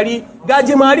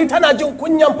gajimari tana jin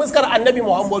kunyan fuskar annabi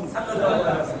Muhammadu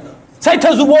sai ta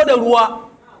zubo da ruwa.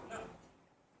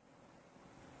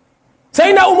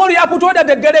 Sai na Umaru ya fito da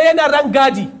daddare yana ran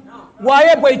gadi,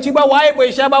 waye bai ci ba, waye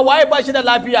bai sha ba, waye ba shi da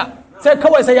lafiya, sai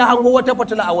kawai sai ya hango wata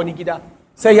fitila a wani gida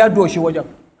sai ya doshi wajen.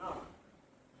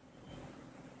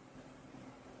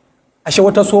 Ashe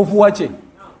wata sofuwa ce,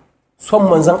 son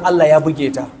manzon Allah ya buge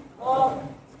ta.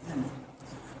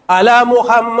 على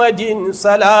محمد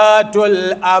صلاة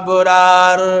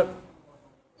الأبرار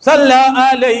صلى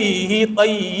عليه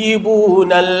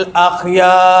طيبون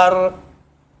الأخيار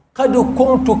قد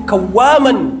كنت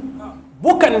كواما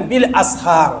بكا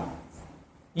بالأسحار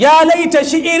يا ليت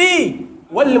شعري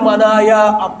والمنايا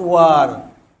أطوار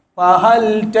فهل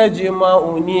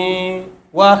تجمعني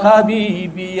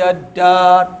وحبيبي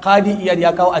الدار قادي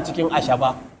يا كاو أتكين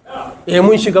أشبا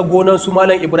mun shiga gonan su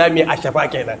malam Ibrahim Ashafa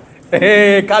kenan.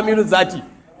 kamilu zati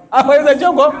akwai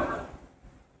zancen ko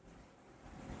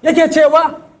yake cewa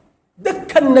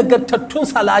dukkan nagartattun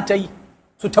salatai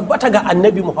su tabbata ga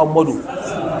annabi Muhammadu,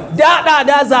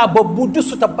 da zababbu duk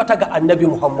su tabbata ga annabi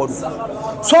Muhammadu.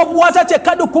 Sofuwa ta ce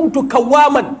kada kuntu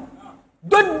kawaman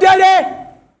duk dare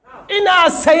ina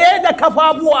saye da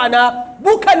kafafuwa na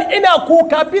bukan ina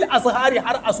kuka bil ashari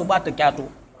har asuba ta kyato.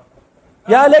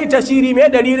 Ya laita shiri mai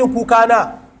dalilin kuka na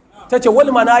ta ce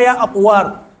wal manaya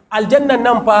aqwar aljannan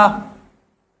nan fa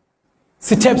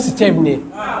step ne,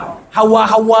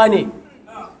 hawa ne.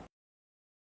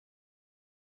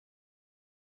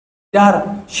 Dar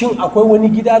shin akwai wani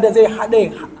gida da zai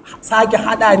sake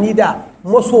haɗa ni da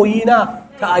masoyina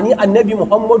ta ani annabi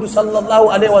Muhammadu sallallahu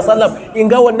alaihi wasallam in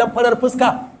ga wannan farar fuska?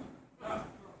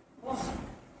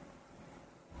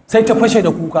 Sai ta fashe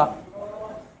da kuka.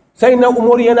 Sai na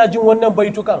Umaru yana jin wannan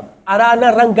baitukan a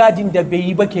ranar rangadin da bai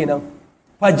yi ba kenan.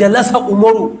 Fajalasa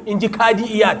Umaru in ji Kadi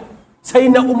Iyad. Sai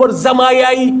na Umar zama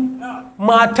yayi,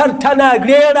 matar tana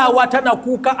rerawa tana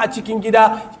kuka a cikin gida,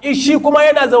 shi kuma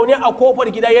yana zaune a kofar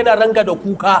gida yana ranga da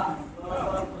kuka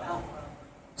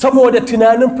saboda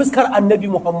tunanin fuskar annabi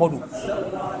Muhammadu.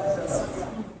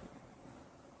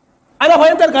 Ana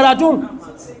fahimtar karatun?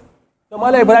 Da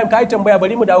Malam Ibrahim ka yi tambaya,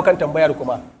 bari mu dawo kan tambayar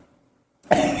kuma.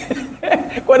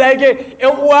 Ko da yake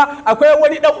yan uwa akwai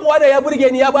wani dan uwa da ya burge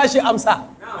ni ya bashi amsa.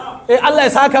 Allah ya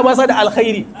saka masa da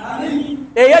alkhairi.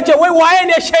 Yace wai waye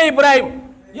ne Sheikh Ibrahim?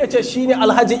 Yace shine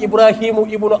Alhaji Ibrahimu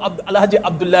ibnu Alhaji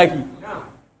Abdullahi.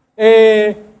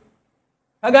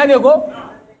 Ka gane ko?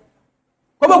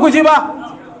 Ko ba ku ji ba?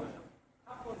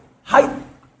 Hai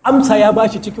amsa ya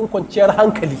bashi cikin kwanciyar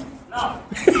hankali.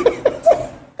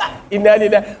 Inna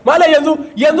lillahi. Malam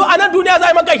yanzu a nan duniya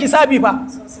za a maka hisabi fa.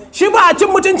 Shi ba a cin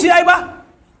mutunci yayi ba,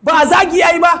 ba a zagi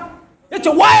yayi ba. Yace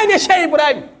waye ne Sheikh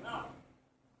Ibrahim?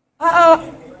 A'a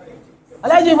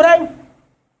Alhaji Ibrahim.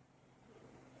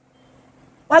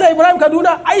 Malam Ibrahim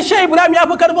Kaduna, ai Sheikh Ibrahim ya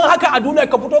fi karfin haka a duniya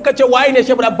ka fito ka ce waye ne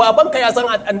Sheikh Ibrahim, babanka ya san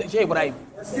Sheikh Ibrahim.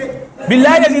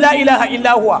 Billahi la ilaha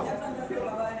illa huwa.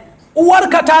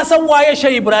 Uwarka ta san waye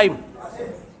Sheikh Ibrahim.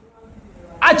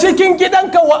 A cikin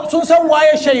gidanka sun san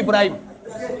waye Sheikh Ibrahim.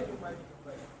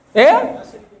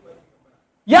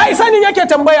 Ya isa ne yake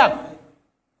tambaya.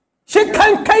 Shi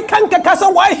kai kanka ka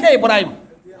san waye Sheikh Ibrahim.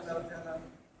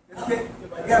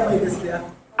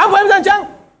 An fahimtar can?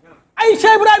 Ai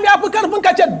Sheikh Ibrahim ya fi karfin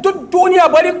ka ce duk duniya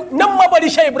bari nan ma bari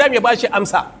Sheikh Ibrahim ya bashi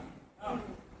amsa.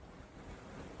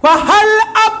 Fa hal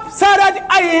absarat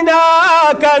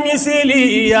aynaka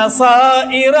misli ya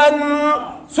sa'iran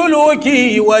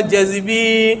suluki wa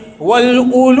jazbi wal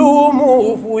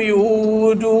ulumu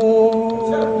fuyudu.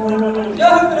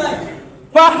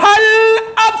 Fa hal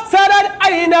absarat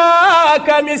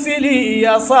aynaka misli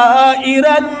ya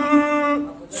sa'iran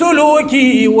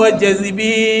suluki wa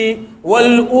jazbi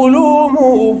wal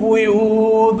ulumu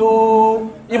fuyudu.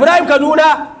 Ibrahim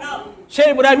Kaduna,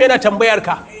 Sheikh Ibrahim yana tambayar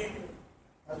ka,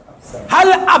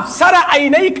 hal absara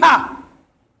ainaika,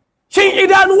 shin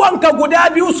idanuwanka guda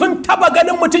biyu sun taba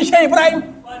ganin mutum Sheikh Ibrahim?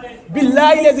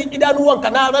 Billahi lazi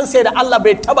idanuwanka na ran sai da Allah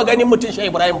bai taba ganin mutum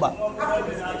Sheikh Ibrahim ba.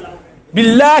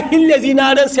 Billahi lazi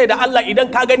na ran sai da Allah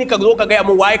idan ka gani ka zo ka gaya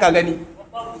mun waye ka gani.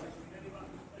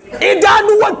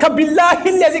 Idanuwanka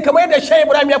billahi lazi kamar yadda Sheikh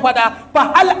Ibrahim ya faɗa, fa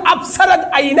hal absarat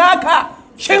ainaka,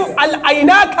 shin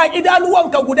al'ainaka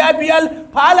idanuwanka guda biyar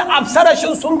fa hal absara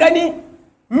shin sun gani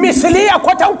misli a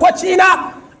kwatankwaci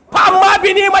na, fa amma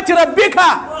bi ni'mati rabbika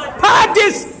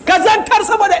fadis ka zantar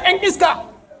saboda yan iska.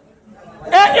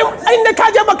 Inda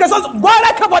ka je baka san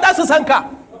gwara ka faɗa su san ka.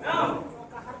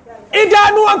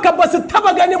 Idanuwanka ba su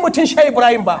taba ganin mutum Sheikh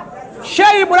Ibrahim ba.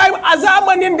 Sheikh Ibrahim a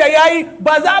zamanin da ya yi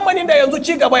ba zamanin da yanzu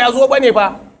ci gaba ya zo ba ne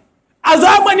ba, a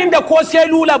zamanin da ko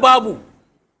selula babu,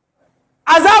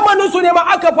 a zamanin su ne ma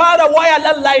aka fara waya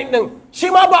lallai din, shi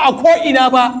ma ba a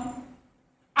ko'ina ba.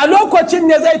 A lokacin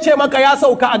ne zai ce maka ya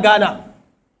sauka a Ghana,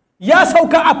 ya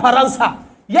sauka a Faransa,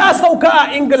 ya sauka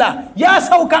a Ingila, ya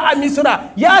sauka a Misra,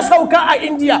 ya sauka a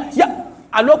India.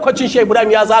 A lokacin Sheikh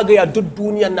Ibrahim ya zagaya duk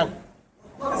duniyan nan.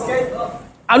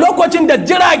 A lokacin da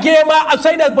jirage ma a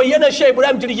sai da bayyana Sheikh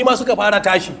Ibrahim jirgi ma suka fara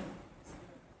tashi.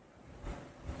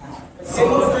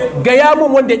 Gaya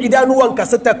mun wanda idanuwanka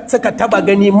suka taba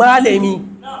gani malami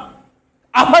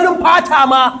a farin fata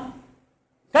ma,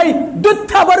 kai duk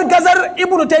tabar gazar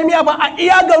Ibn Taymiyyah ba a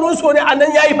iya garin so ne a nan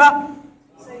yayi fa.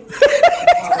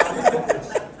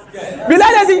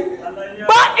 Bilalazi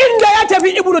ba inda ya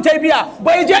tafi Ibn Taymiyyah,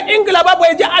 bai je Ingila ba,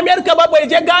 bai je Amerika ba, bai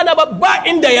je Ghana ba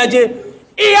inda ya je.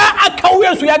 Iya a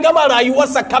kauyensu ya gama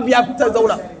rayuwarsa kaf ya fitar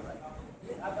zauna.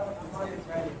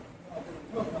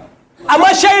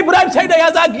 Amma Sheikh Ibrahim sai da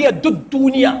ya zagaye duk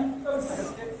duniya.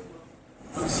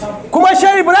 kuma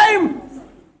Shehu Ibrahim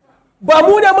ba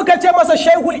mu ne muka ce masa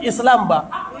Shehul Islam ba.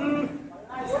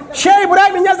 Shehu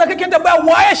Ibrahim ya zaka ke tambaya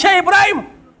waye Shehu Ibrahim,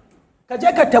 ka je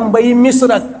ka tambayi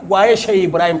Misra waye Shehu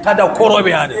Ibrahim ta da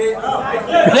korobe hada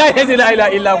la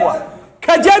ilaha illa huwa.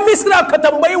 Ka je Misra ka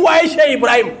tambayi waye Shehu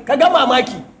Ibrahim, ka ga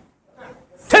mamaki.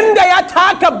 Tunda ya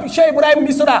taka Shehu Ibrahim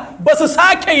Misra ba su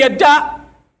sake yadda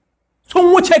sun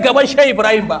wuce gaban Shehu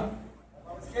Ibrahim ba.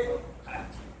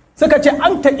 Suka ce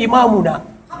anta imamuna,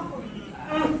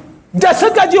 da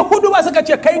suka ji hudu ba suka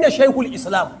ce kai ne Shehul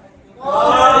Islam.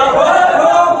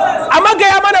 Amma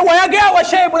gaya mana waya gaya wa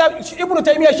Shehu Ibn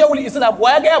Taymiyyah Shehul Islam,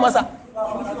 waya gaya masa?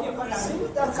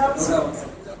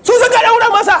 Su suka daura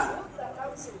masa.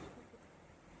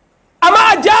 Amma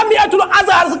a Jami'atul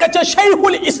Azhar suka ce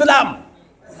Shehul Islam.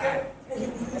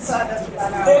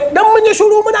 Dan mun yi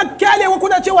shuru muna kyalewa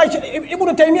kuna cewa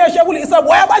Ibn Taymiyyah Shehul Islam,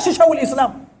 waya ba shi Shehul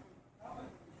Islam?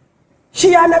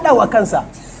 Shi ya nada wa kansa,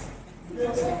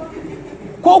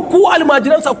 ko ku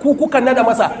almajiransa ku kuka nada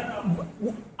masa.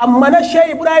 Amma na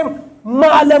Shehu Ibrahim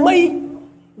malamai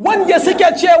wanda suke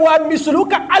cewa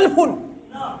misluka alfun,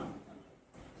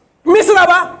 Misra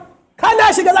ba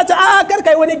kana shiga zata a kar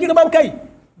kai wani girman kai,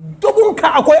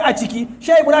 dubunka akwai a ciki.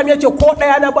 Shehu Ibrahim ya ce ko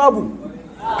daya na babu.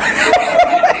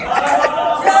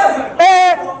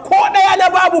 Ko daya na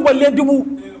babu balle dubu.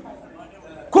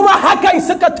 Kuma hakan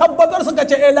suka tabbatar suka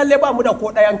ce lalle ba mu da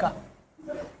ko dayanka.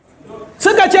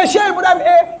 Suka ce Shehu Ibrahim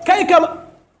kai kam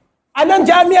a nan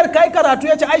jami'ar kai karatu,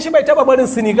 ya ce ai shi bai taba barin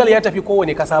Senegal ya tafi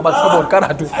kowane kasa ba saboda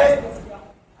karatu.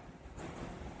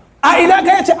 A ina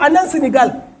ka ya ce a nan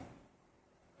Senegal.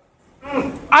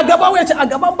 A gaban ya ce a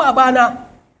gaban babana.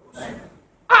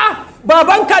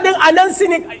 Baban kadin a nan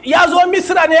Senegal ya zo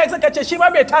Misra ne, ya suka ce shi ma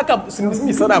bai taka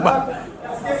Misra ba.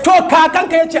 To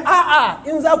kakanka ya ce a'a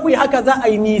in za ku yi haka za a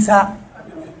yi nisa.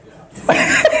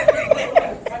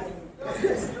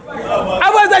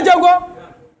 Abin zai jago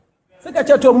suka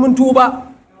ce to mun tuba.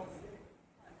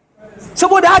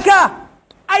 Saboda haka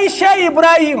ai Shehu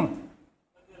Ibrahim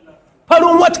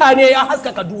farin wata ne ya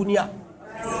haskaka duniya.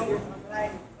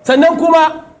 Sannan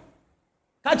kuma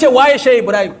ka ce waye Shehu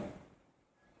Ibrahim?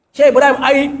 Shehu Ibrahim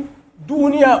ai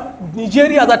duniya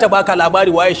Nigeria za ta baka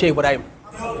labari waye Shehu Ibrahim.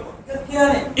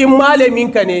 In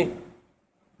malaminka ne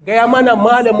gaya mana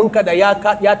malaminka da ya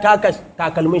taka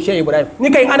takalmin Shehu Ibrahim. Ni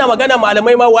kai ana magana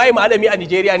malamai ma waye malami a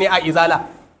Nigeria ne a Izala?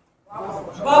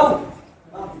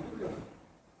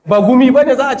 Ba gumi ba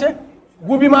ne za a ce?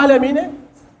 Gumi malami ne?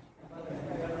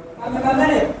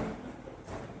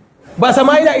 Ba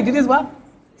Sama'ila Idris ba?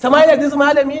 Sama'ila Idris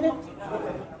malami ne?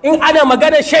 In ana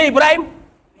magana Shehu Ibrahim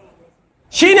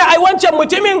shi ne ai wancan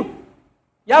mutumin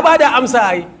ya ba da amsa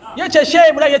ai. Ya ce Shehu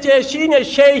Ibrahim ya ce shi ne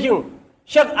shehin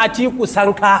Shek Atiku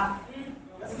Sanka.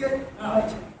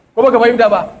 Kuma ka fahimta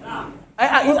ba?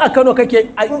 Ai in a Kano kake,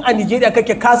 in a Nigeria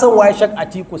kake kasan waye Shek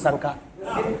Atiku Sanka.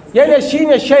 Yana shi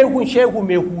ne shehu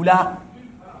mai hula.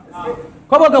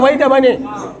 Kuma ka fahimta ba ne?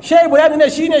 Shehu Ibrahim ne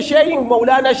shi ne shehin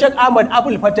Maulana Shek Ahmad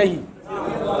Abul Fatahi.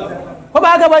 Kuma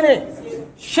haka ba ne?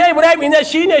 Shehu Ibrahim ne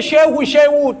shi ne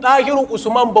shehu Tahiru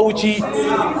Usman Bauchi.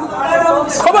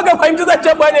 Kuma ka fahimta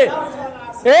zancen ba ne?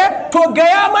 To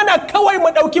gaya mana kawai mu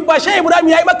ɗauki ba Shehu Ibrahim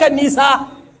ya yi maka nisa.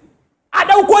 A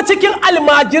ɗauko cikin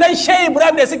almajiran Shehu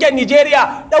Ibrahim da suke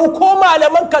Nigeria, ɗauko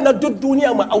malamanka na duk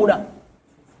duniya mu auna.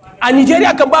 A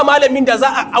Nigeria kan ba malamin da za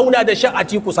a auna da Shek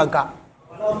Atiku Sanka.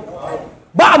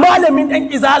 Ba malamin ɗan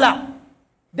Izala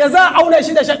da za a auna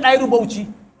shi da Shek Tahiru Bauchi.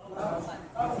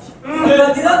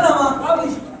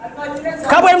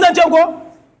 Ka fahimtar can ko?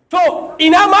 To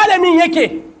ina malamin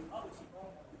yake?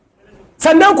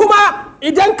 Sannan kuma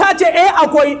idan ka ce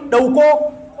akwai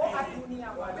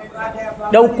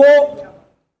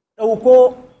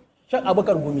ɗauko Shek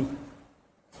Abubakar Gumi,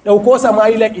 ɗauko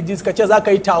Sama'ila Idris ka ce za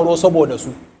ka yi taro saboda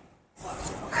su.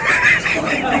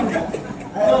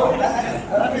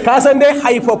 Ka san dai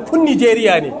haifaffun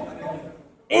Nigeria ne,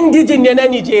 indijin ne na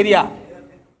Nigeria,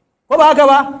 ko ba haka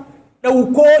ba?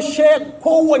 Ɗauko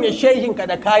kowane shehinka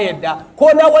da ka yadda, ko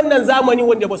na wannan zamani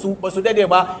wanda ba su dade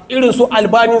ba, irin su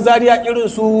Albanin Zaria, irin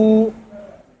su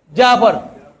Jafar,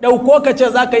 ɗauko ka ce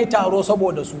za ka yi taro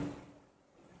saboda su.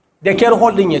 Da kyar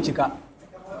hall ɗin ya cika.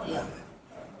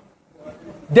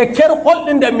 Da kyar hall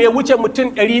ɗin da mai wuce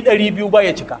mutum 100-200 ba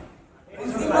ya cika.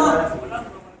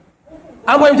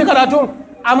 An fahimci karatun?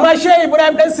 Amma Shehu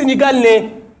Ibrahim ɗan Senegal ne.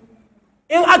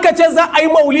 In aka ce za a yi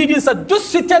maulidinsa, duk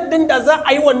sitar din da za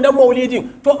a yi wannan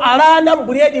maulidin, to a ranar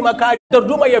buredi makari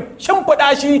darduma ya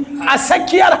shimfiɗa shi a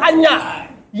tsakiyar hanya,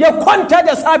 ya kwanta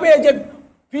da safe ya je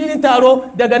filin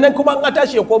taro, daga nan kuma an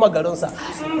tashi ya koma garinsa.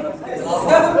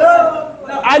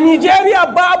 A Nigeria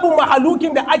babu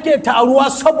mahalukin da ake taruwa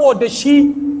saboda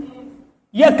shi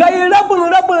ya kai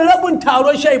rabin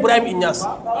taron Sheikh Ibrahim Inyas.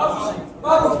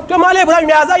 To Malam Ibrahim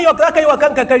ya zai yi wa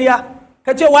kanka kariya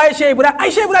ka ce waye Sheikh Ibrahim? Ai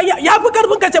Sheikh Ibrahim ya fi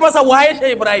karfin ka ce masa waye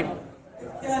Sheikh Ibrahim.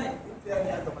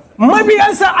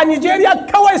 Mabiyansa a Nigeria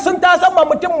kawai sun tasamma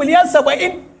mutum miliyan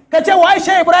 70 ka ce waye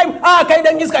Sheikh Ibrahim? A kai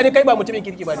dan iska ne, kai ba mutumin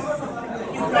kirki ba ne.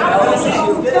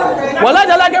 Wallahi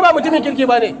da kai ba mutumin kirki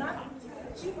ba ne.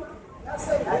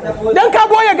 Dan ka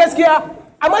boye gaskiya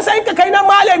a matsayin ka kai na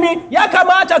malami ya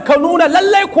kamata ka nuna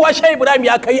lallai kuwa Sheikh Ibrahim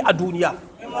ya kai a duniya.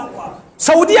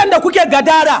 Saudiyan da kuke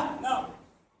gadara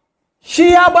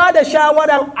shi ya ba da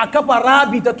shawaran a kafa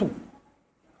rabi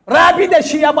da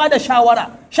shi ya ba da shawara.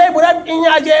 Sheikh Ibrahim in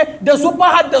ya je da su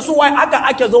Fahad da su wai haka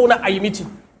ake zauna a yi miti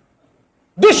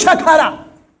duk shekara.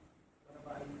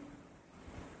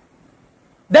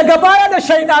 Daga baya da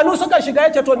shaidanu suka shiga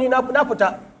ya ce to ni na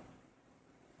fita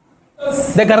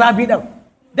daga rabi ɗan.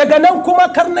 Daga nan kuma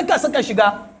karnuka suka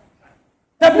shiga.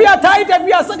 Tafiya ta yi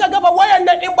tafiya suka gaba wayan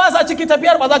nan in ba sa ciki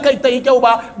tafiyar ba za ka ta yi kyau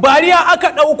ba. Bariya aka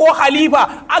ɗauko halifa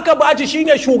aka baji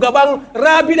shine shugaban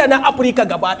rabida na Afirka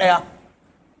gaba ɗaya.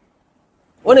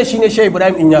 Wannan shine Sheikh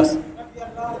Ibrahim Inyas.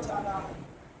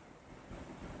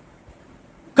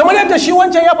 Kamar yadda shi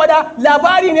wancan ya faɗa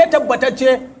labari ne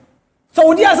tabbatacce.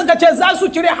 Saudiya suka ce za su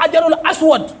cire Hajarul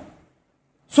Aswad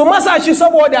su masa shi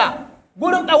saboda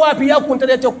gurin ɗawafi ya kunta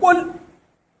da ce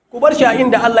ku bar shi a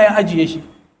inda Allah ya ajiye shi.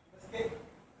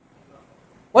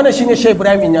 Wannan shine Sheikh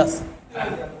Ibrahim Inyas.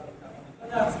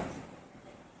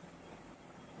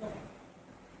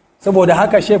 Saboda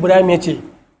haka Sheikh Ibrahim ya ce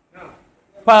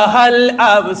fahal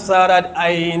absarat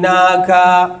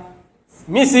ainaka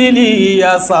misili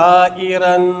ya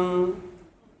sa'iran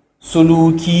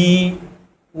suluki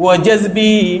wa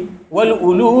jazbi wal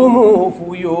ulumu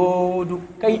fuyudu.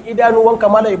 Kai idanuwanka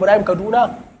Malam Ibrahim Kaduna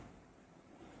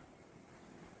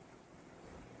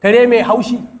kare mai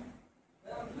haushi,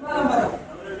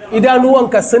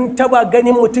 idanuwanka sun taba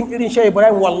ganin mutum irin Sheikh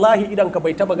Ibrahim? Wallahi idanka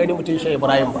bai taba ganin mutum Sheikh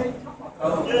Ibrahim ba.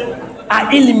 A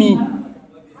ilmi,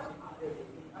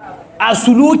 a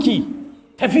suluki,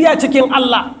 tafiya cikin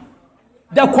Allah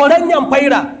da koranyan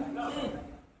faira.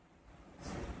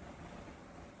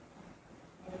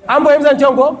 An bayan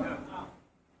zancen ko?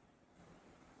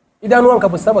 Idanuwanka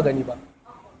ba su taba gani ba.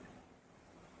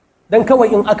 Don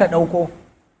kawai in aka ɗauko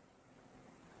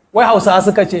wai Hausawa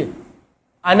suka ce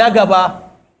a na gaba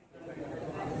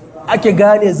ake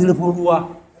gane zurfin ruwa.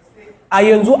 A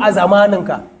yanzu a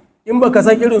zamaninka in baka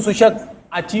san irin su Shek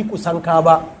a tiku sanka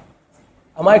ba,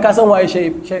 amma ka san waye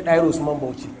Sheikh Dairo Usman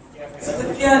Bauchi,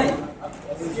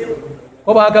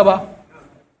 ko ba haka ba?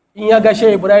 In ya ga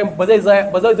Sheikh Ibrahim ba zai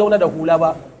zauna da hula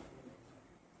ba,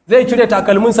 zai cire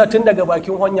takalminsa tun daga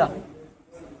bakin hanya,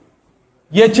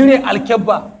 ya cire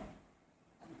alkyabba,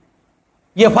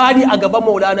 ya fadi a gaban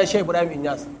Maulana Sheikh Ibrahim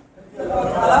Inyas.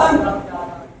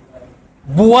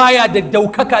 Buwaya da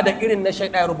daukaka da irin na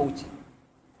Sheikh Dairo Bauchi,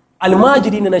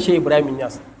 almajiri ne na Sheikh Ibrahim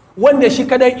Inyas, wanda shi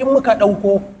kadai in muka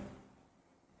dauko,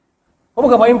 ko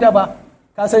muka fahimta ba,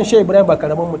 ka san Sheikh Ibrahim ba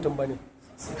karamin mutum bane.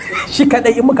 Shi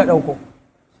kadai in muka dauko,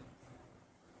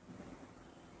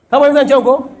 ka fahimta can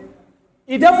ko?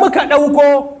 Idan muka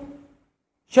dauko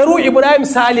Sharu Ibrahim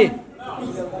Sale,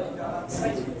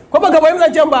 ko baka fahimta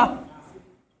can ba?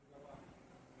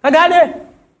 Ka gane?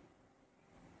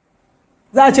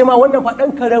 Za a ce ma wannan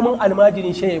faɗan karamin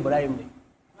almajirin Sheikh Ibrahim ne.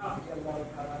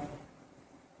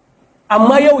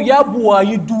 Amma yau ya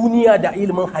buwayi duniya da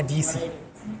ilimin hadisi.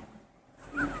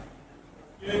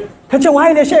 Ka ce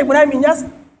waye ne Sheikh Ibrahim Inyas?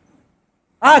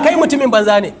 A kai mutumin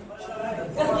banza ne.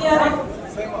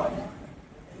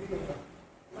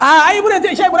 A ai ibn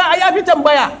Sheikh Ibrahim ya fi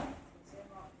tambaya.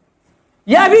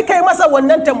 Ya fi kai masa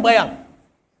wannan tambayan.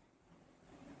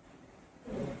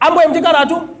 An fahimci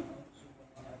karatu?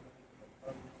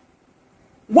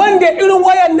 Wanda irin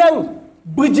wayan nan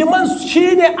bijiman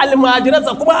shi ne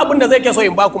almajiransa, kuma abin da zai ke so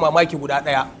in baku mamaki guda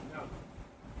ɗaya.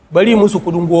 Bari musu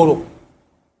kudin goro.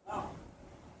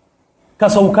 Ka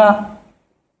sauka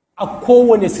a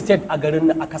kowane state a garin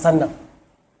a kasan nan.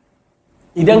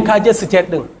 Idan ka je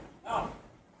state ɗin,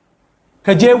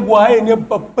 ka je waye ne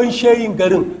babban shehin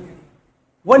garin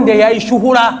wanda ya yi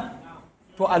shuhura,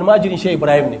 to almajirin Sheikh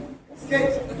Ibrahim ne.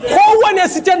 Kowane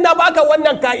state na baka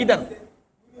wannan ka'idar.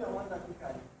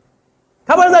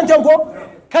 Kamar zancen ko?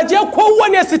 Ka je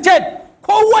kowane state,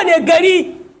 kowane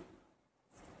gari,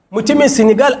 mutumin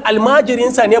Senegal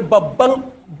almajirinsa ne babban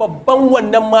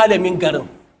wannan malamin garin.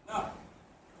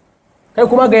 Kai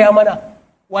kuma gaya mana,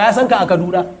 wa ya san ka a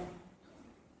Kaduna?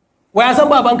 Wa ya san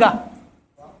babanka?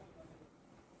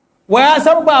 Wa ya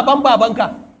san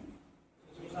babanka?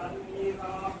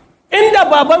 Inda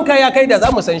babanka ya kai da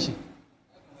za mu san shi.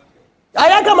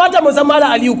 ya kamata mu san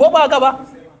Malam Aliyu ko ba haka ba,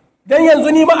 dan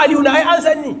yanzu ni ma Aliyu na ai an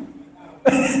san ni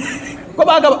ko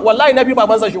ba haka ba, wallahi nabi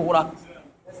babansa shuhura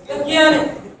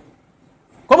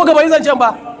ko ba ka bai zancen ba,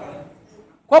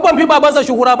 ko ban fi babansa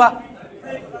shuhura ba.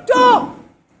 To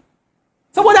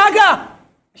saboda haka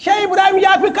Shehu Ibrahim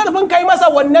ya fi karfin kai masa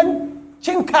wannan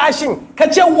cin kashin, ka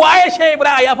ce waye Shehu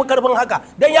Ibrahim ya fi karfin haka,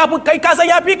 dan ya fi kai kasan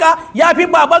ya fi ka, ya fi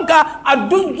babanka a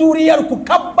duk zuriyar ku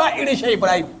kabba irin Shehu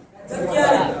Ibrahim.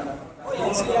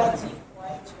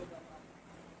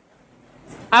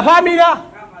 A famina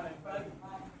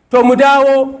to mu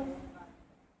dawo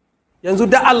yanzu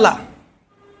da Allah,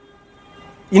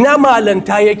 ina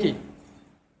malanta yake?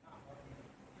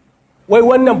 Wai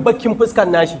wannan bakin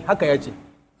fuskan nashi haka ya ce.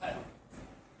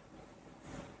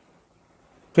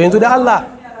 To yanzu da Allah,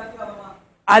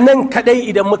 a nan kadai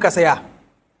idan muka saya,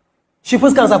 shi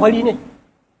fuskan safari ne?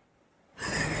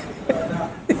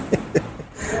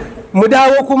 Mu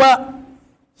dawo kuma,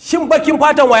 shin bakin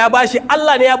fatan wa ya bashi,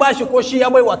 Allah ne ya bashi ko shi ya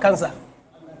bai wa kansa?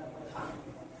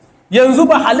 Yanzu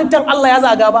ba halittan Allah ya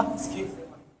zaga ba?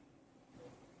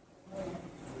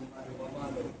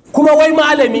 Kuma wai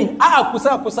malami, a'a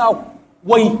kusa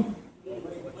wai.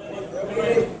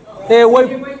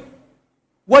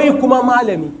 Wai kuma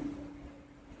malami.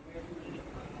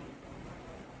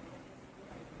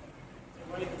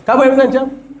 Ka bayan zancen?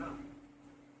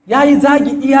 Ya yi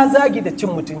zagi, iya zagi da cin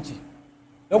mutunci.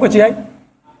 Lokaci ya yi?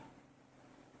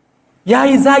 Ya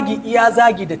yi zagi, iya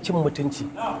zagi da cin mutunci.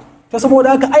 Ta saboda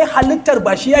haka ai halittar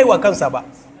ba shi ya yi wa kansa ba.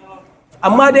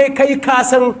 Amma dai kai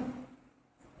kasan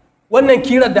wannan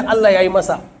kirar da Allah ya yi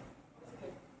masa,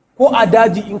 ko a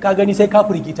daji in ka gani sai ka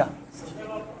firgita.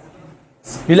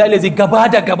 Bilal zai gaba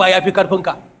da gaba ya fi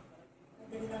karfinka,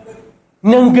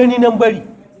 nan gani nan bari.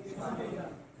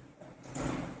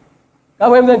 Ka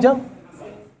fahimta can?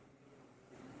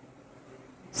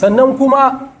 Sannan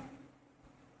kuma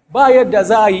ba yadda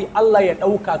za a yi Allah ya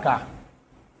ɗaukaka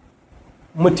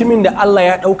mutumin da Allah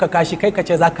ya ɗaukaka shi, kai ka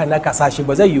ce za ka nakasa shi,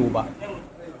 ba zai yiwu ba.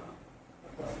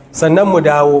 Sannan mu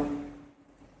dawo,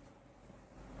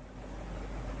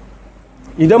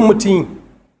 idan mutum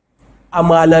a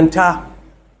malanta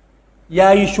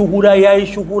ya yi shuhura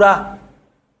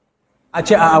a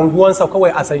ce a anguwansa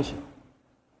kawai a san shi,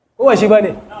 kowa shi ba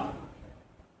ne?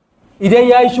 Idan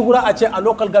ya yi shuhura a ce a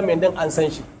local government din an san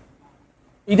shi,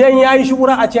 idan ya yi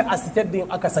shuhura a ce a state din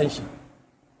aka san shi,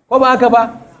 ko ba haka ba?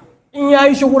 In ya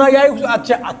yi shuhura ya yi a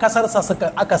ce a kasarsa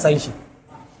aka san shi,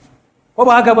 ko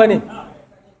ba haka ba ne?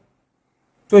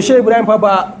 To Shehu Ibrahim fa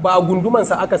ba a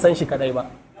gundumansa aka san shi kadai ba,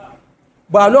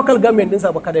 ba local government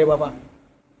dinsa ba kadai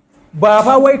ba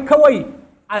fa wai kawai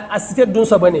a state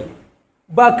dinsa ba ne,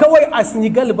 ba kawai a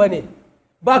Senegal ba ne,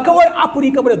 ba kawai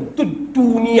Afirka ba, da duk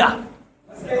duniya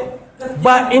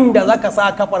ba inda za ka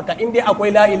sa kafarka inda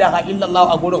akwai la ilaha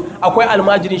illallah a gurin, akwai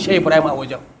almajirin Shehu Ibrahim a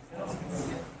wajen.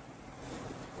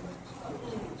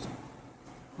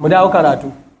 Mu dawo karatu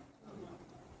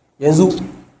yanzu.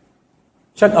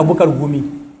 Shek Abubakar Gumi,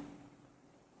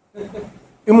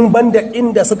 in banda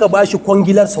inda suka bashi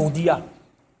kwangilar Saudiya,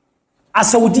 a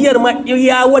Saudiyar ma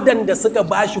iya waɗanda suka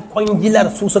bashi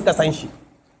kwangilar su suka san shi.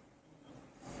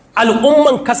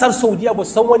 Al'umman kasar Saudiya ba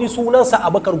su san wani sunansa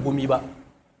Abubakar Gumi ba,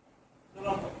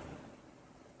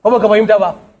 ko ba ka fahimta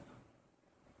ba?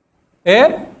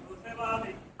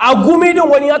 A Gumi din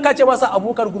wani aka ce masa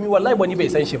Abubakar Gumi, wallahi wani bai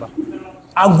san shi ba.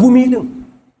 A Gumi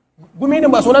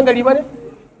din ba sunan gari ba ne?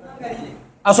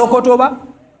 A Sokoto ba?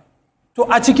 To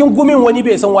a cikin Gumin wani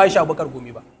bai san waye shi Abubakar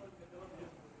Gumi ba.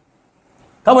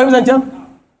 Ka fahimta zancen?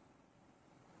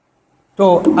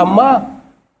 To amma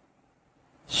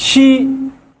shi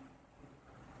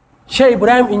Shehu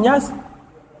Ibrahim Inyas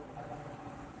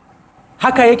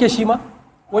haka yake shi ma,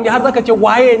 wanda har zaka ce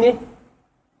waye ne?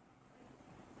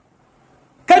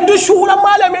 Kan duk shuhuran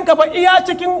malamin ka ba iya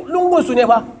cikin lungunsu ne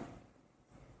ba.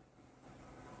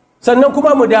 Sannan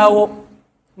kuma mu dawo,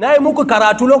 na yi muku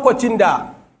karatu lokacin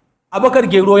da Abubakar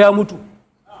Gero ya mutu,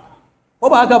 ko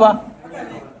ba haka ba?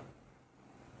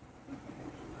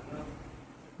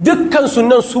 Dukkan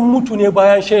sunan sun mutu ne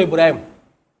bayan Shehu Ibrahim.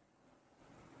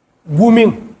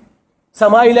 Gumin,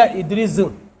 Sama'ila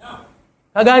Idrisin,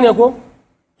 ka gane ko?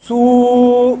 Su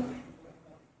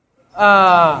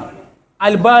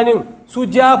Albanin, su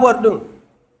Jafar ɗin,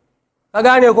 ka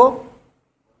gane ko?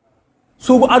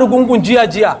 Su Argungun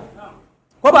jiya,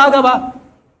 ko ba haka ba?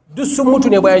 Duk sun mutu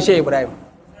ne bayan Shehu Ibrahim.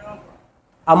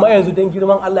 Amma yanzu don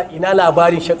girman Allah, ina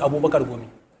labarin Shek Abubakar Gumi?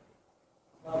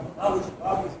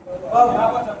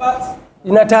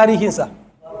 Ina tarihinsa?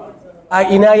 A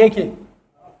ina yake?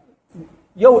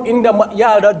 Yau inda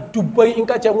yara dubbai in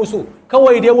kace musu,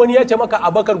 kawai dai wani ya ce maka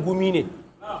Abubakar Gumi ne,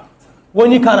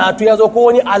 wani karatu ya zo ko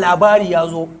wani alabari ya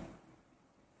zo,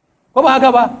 ko ba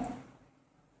haka ba?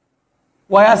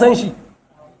 Wa ya san shi?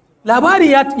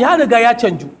 Labari ya riga ya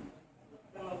canju.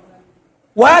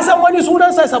 Wa ya san wani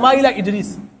sunansa Sama'ila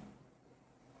Idris?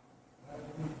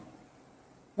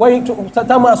 Wai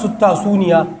ta masu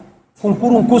tasuniya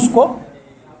kunkurun kusko?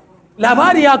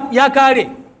 Labari ya kare.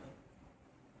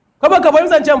 Kuma ka fahimci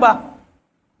zancen ba?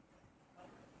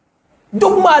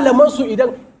 Duk malamansu idan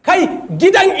kai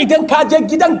gidan idan ka je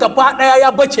gidan gaba daya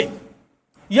ya bace.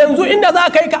 Yanzu inda za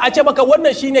ka yi ka a ce maka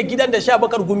wannan shine gidan da Sha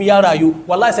Bakar Gumi ya rayu,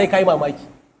 wallahi sai kai mamaki.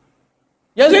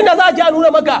 Yanzu inda za a ji a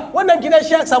nuna maka wannan gidan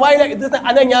Shek Sama'ila Idris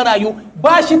a nan ya rayu,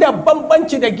 ba shi da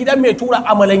bambanci da gidan mai tura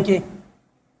amalanke.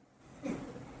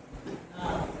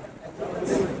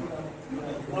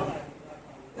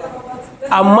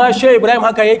 Amma Shehu Ibrahim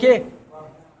haka yake?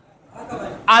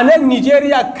 A nan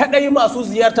Nigeria kadai masu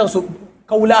ziyartar su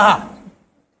Kaulaha,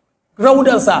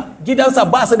 raudansa, gidansa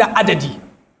ba su da adadi.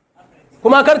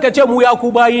 Kuma karkace mu ya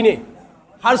ku bayi ne,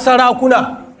 har sarakuna,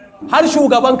 har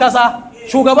shugaban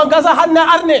kasa har na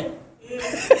arne.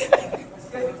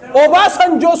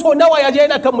 Obasanjo so nawa ya je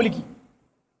na kan mulki.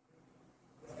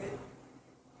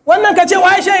 Wannan ka ce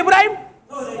waye Shehu Ibrahim?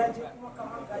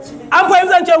 An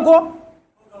fahimci zancen ko?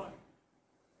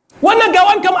 Wannan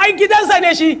gawan kam ai gidansa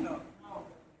ne shi.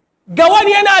 Gawan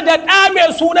yana da ɗa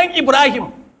mai sunan Ibrahim.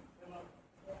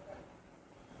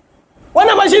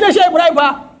 Wannan ma shi ne Shehu Ibrahim ba.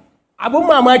 Abin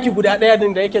mamaki guda ɗaya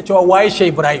din da yake cewa waye Shehu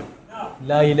Ibrahim.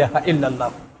 La ilaha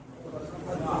illallah.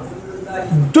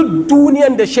 Duk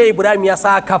duniyan da Shehu Ibrahim ya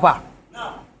sa kafa,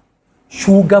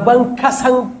 shugaban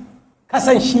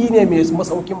kasan shi ne mai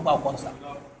masaukin bakonsa.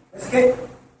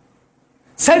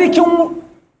 Sarkin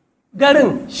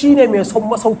garin shi ne mai son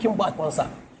masaukin bakonsa.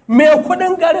 Mai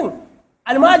kudin garin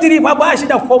almajiri ba shi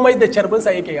da komai da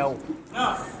carbinsa yake yawo.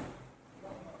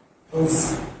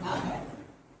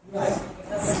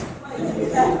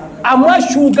 Amma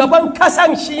shugaban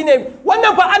kasan shi ne,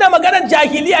 wannan fa ana maganar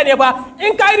jahiliya ne ba,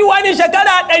 in ka yi wani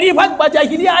shekara 100 ba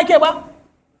jahiliya ake ba.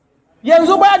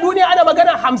 Yanzu ba duniya ana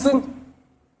maganar 50,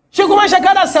 shi kuma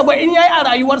shekara 70 ya yi a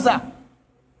rayuwarsa,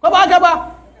 ko ba haka ba?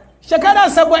 Shekara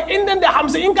 70 din da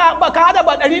 50 in ka hada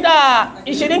ba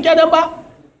 120 kenan ba,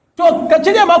 to ka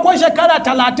cire ma ko shekara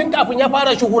 30 kafin ya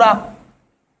fara shuhura.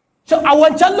 A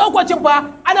wancan lokacin fa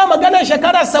ana maganar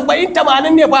shekara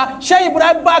 70-80 ne fa, Shehu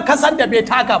Ibrahim ba kasan da bai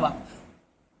taka ba,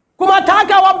 kuma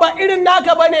takawan ba irin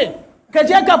naka ba ne, ka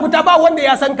je ka fita ba wanda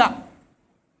ya san ka.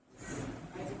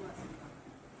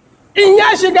 In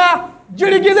ya shiga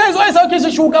jirgi zai zo ya sauke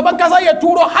shi, shugaban kasa ya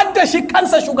turo har da shi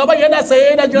kansa shugaban yana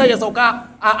saye yana jira ya sauka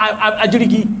a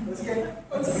jirgi.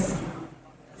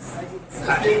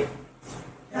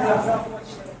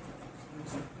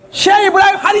 Shehu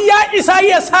Ibrahim har ya isa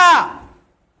ya sa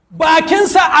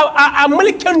bakinsa a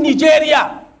mulkin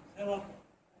Nigeria.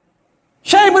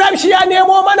 Shehu Ibrahim shi ya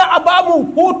nemo mana a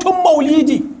bamu hutun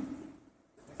maulidi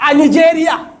a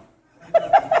Nigeria.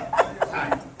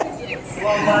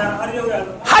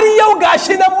 Har yau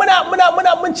gashi nan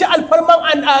mun ci alfarman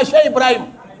Shehu Ibrahim.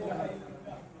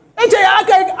 Ita ya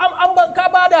aka yi ka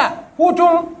bada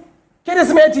hutun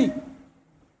Kirismeti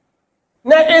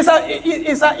na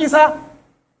Isa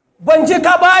ban ji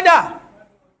ka bada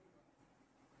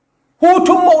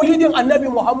hutun maulidin Annabi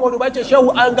Muhammadu ba. Ce Shehu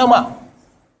an gama.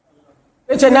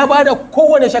 Yace na bada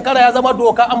kowane shekara ya zama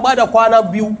doka, an bada kwana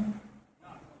 2.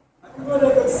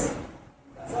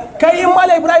 Kai in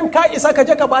Malam Ibrahim ka isa ka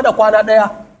je ka bada kwana 1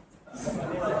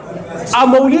 a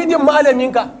maulidin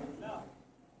malaminka,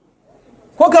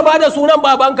 ko ka bada sunan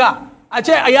babanka a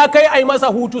ce ya kai ai masa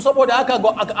hutu, saboda haka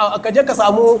ka je ka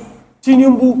samu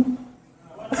Tinubu.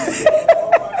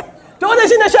 To wannan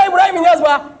shine Shehu Ibrahim Inyas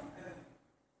ba?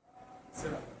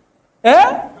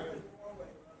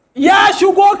 Ya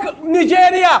shigo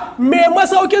Nigeria, mai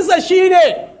masaukinsa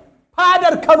shine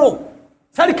fadar Kano,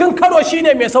 sarkin Kano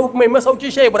shine mai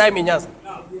masaukin Shehu Ibrahim Inyas.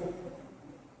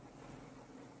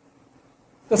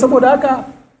 To saboda haka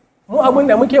mu abin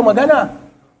da muke magana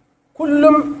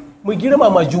kullum mu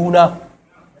girmama juna.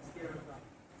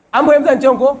 An fahimta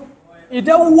can ko?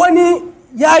 Idan wani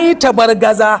ya yi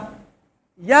tabargaza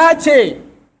ya ce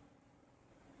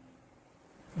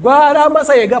gwara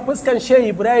masa ya ga fuskan Shehu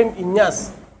Ibrahim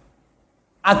Inyas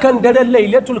a kan daren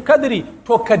Lailatul Kadri,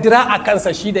 to kadira a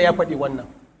kansa shi da ya faɗi wannan.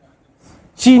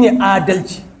 Shi ne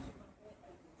adalci.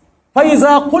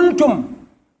 Faiza kultum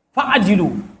fa'adilu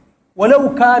walau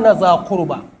kana za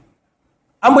kurba.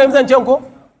 An bayan zancen ko?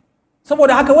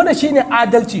 Saboda haka wannan shi ne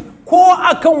adalci. Ko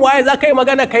akan waye za ka yi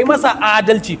magana ka yi masa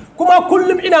adalci. Kuma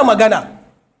kullum ina magana.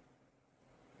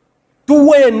 Duk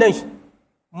wayan nan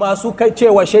masu kai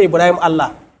cewa Shehu Ibrahim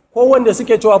Allah, ko wanda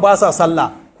suke cewa ba sa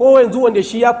sallah, ko yanzu wanda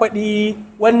shi ya faɗi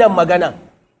wannan magana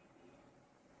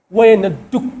wayannan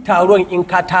duk taron in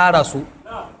ka tara su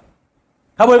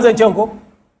kamar zancen ko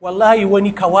wallahi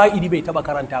wani kawa'idi bai taba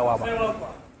karantawa ba,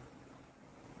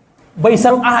 bai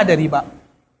san ahadari ba,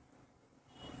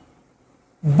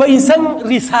 bai san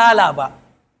risala ba,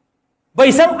 bai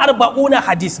san arba'una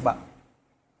hadis ba,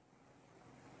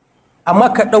 amma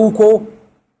ka ɗauko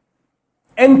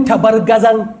 'yan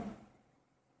tabargazan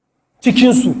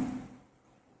cikinsu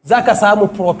za ka samu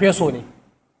profeso ne,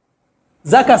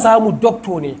 za ka samu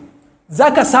dokto ne, za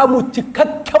ka samu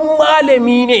cikakken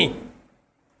malami ne,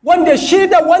 wanda shi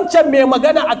da wancan mai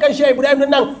magana a kan Shehu Ibrahim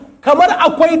nan kamar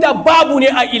akwai da babu ne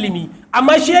a ilimi,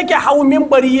 amma shi yake hau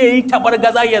mimbari ya yi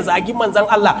tabargaza ya zagi manzan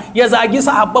Allah, ya zagi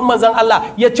sahabban manzan Allah,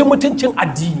 ya ci mutuncin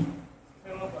addini.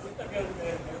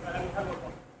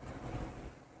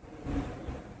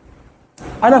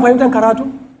 Ana fahimtar karatu?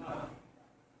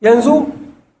 Yanzu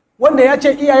wanda ya ce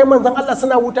iyayen manzan Allah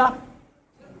suna wuta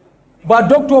ba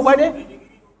dokto ba ne?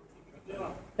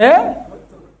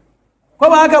 Ko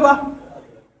ba haka ba?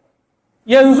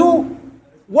 Yanzu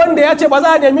wanda ya ce ba za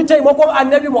a nemi taimakon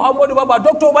annabi Muhammadu ba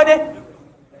dokto ba ne?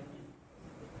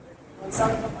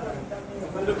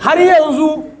 Har yanzu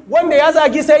wanda ya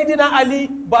zagi Sayyidina Ali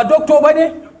ba dokto ba ne?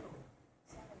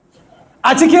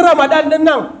 A cikin Ramadan din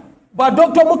nan ba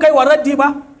dokto muka yi wa raddi ba?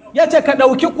 Ya ce ka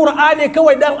ɗauki ƙur'ani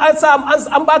kawai dan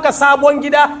an baka sabon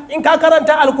gida, in ka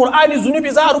karanta alƙur'ani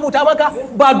zunubi za a rubuta maka,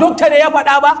 ba dokta ne ya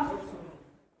faɗa ba?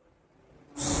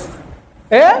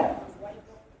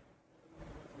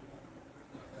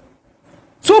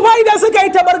 Su fa idan suka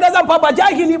yi tabargazan fa ba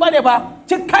jahili ba ne ba,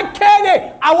 cikakke ne,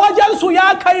 a wajensu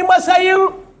ya kai matsayin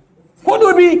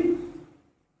kudubi.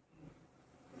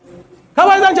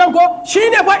 Kamar zancen ko shi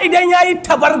ne fa idan ya yi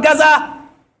tabargaza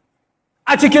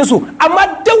a cikinsu, amma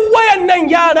duk wayannan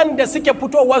yaran da suke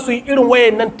fitowa su yi irin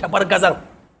wayannan tabargazan,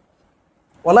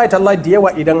 wallahi tallahi da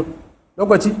yawa idan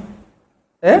lokaci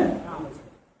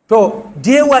to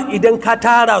da yawa idan ka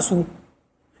tara su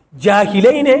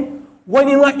jahilai ne,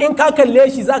 wani ma in ka kalle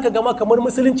shi zaka gama kamar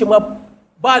musulunci ma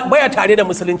baya tare da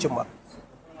musuluncin ba.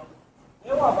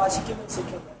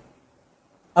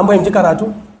 An fahimci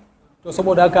karatu? To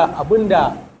saboda haka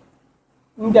abinda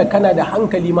inda kana da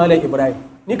hankali Malam Ibrahim,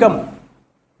 ni kam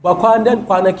ba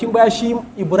kwanakin baya shi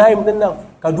Ibrahim din nan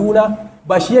Kaduna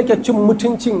ba shi yake cin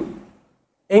mutuncin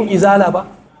 'yan Izala ba?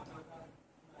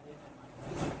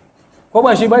 Ko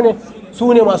ba shi ba ne?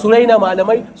 Su ne masu raina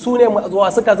malamai, su ne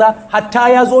masu kaza, hatta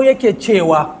ya zo yake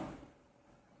cewa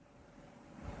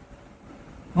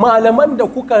malaman da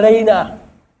kuka raina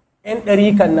 'yan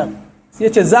ɗarikan nan sai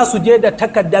ce za su je da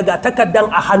takaddan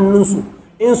a hannunsu,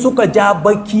 in suka ja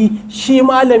baki shi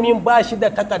malamin ba shi da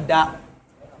takadda.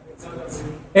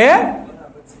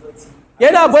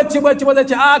 Yana bacci ba zai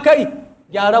ce a kai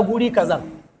gyara guri kaza.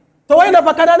 To wai na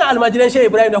fa kanana almajiran Shehu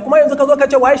Ibrahim da kuma yanzu ka zo ka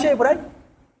ce waye Shehu Ibrahim?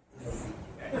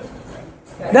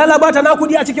 Da labata na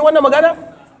kudi a cikin wannan magana?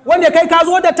 Wanda kai ka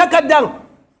zo da takaddan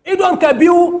idon ka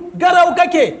biyu garau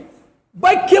kake,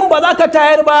 bakkin ba za ka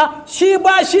tayar ba, shi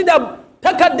ba shi da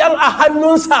takaddan a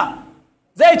hannunsa,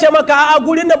 zai ce maka a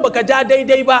gurin nan baka ja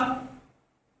daidai ba,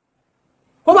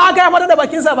 kuma haka ya faɗa da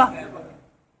bakinsa ba.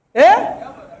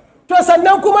 To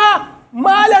sannan kuma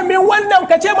malamin wannan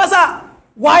ka ce masa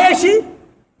waye shi,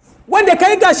 wanda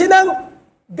kai gashi nan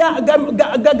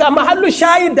ga mahallu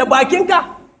shayi da bakinka,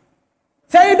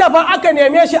 sai da fa aka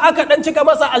neme shi aka dan cika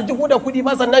masa aljihu da kudi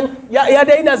ba, sannan ya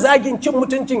daina zagin cin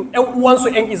mutuncin 'yan uwansu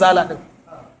 'yan Izala din.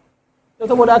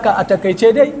 Saboda haka a takaice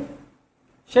dai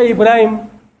Shehu Ibrahim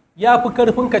ya fi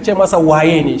karfin ka ce masa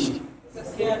waye ne shi,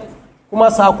 kuma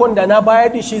sakon da na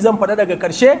bayar da shi zan faɗa daga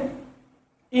ƙarshe,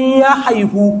 in ya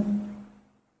haihu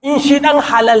in shi ɗan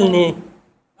halal ne,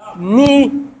 ni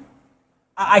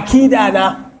a akida na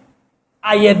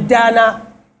a yadda na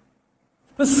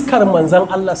fuskar manzan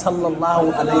Allah sallallahu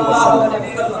alaihi wasallam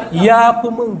ya fi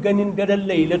mun ganin daren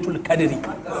lailatul kadri.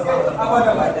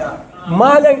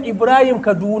 Malam Ibrahim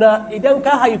Kaduna idan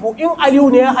ka haifu, in Aliyu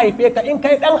ne ya haife ka, in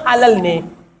kai ɗan halal ne,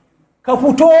 ka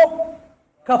fito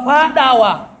ka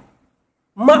faɗawa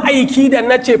ma'aiki da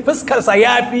na ce fuskarsa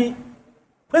ya fi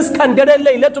fuskan daren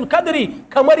lailatul kadri,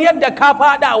 kamar yadda ka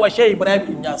faɗawa Shehu Ibrahim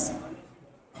Inyas.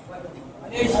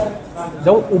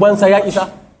 Don ubansa ya isa.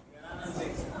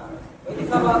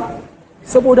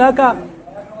 Saboda haka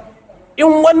in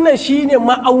wannan shine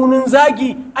ma'aunin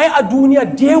zagi, ai a duniya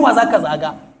da yawa zaka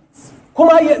zaga,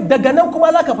 kuma daga nan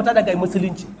kuma zaka fita daga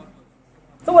musulunci.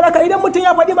 Saboda haka idan mutum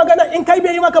ya faɗi magana in kai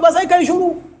bai yi maka ba sai kai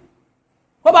shuru,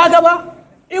 ko ba haka ba?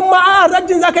 In ma a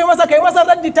raddin za ka yi masa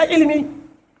raddi ta ilimi.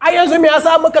 Ai yanzu me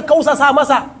yasa muka kausasa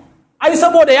masa? Ai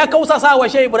saboda ya kausasa wa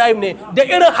Shehu Ibrahim ne, da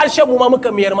irin harshen mu ma muka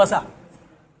miyar masa.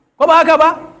 ko ba haka ba?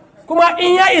 Kuma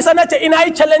in ya isa na ce ina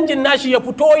yi challenge nashi ya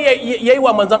fito ya yi wa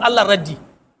manzon Allah raddi.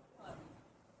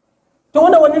 To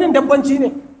wannan wani irin dabbanci ne,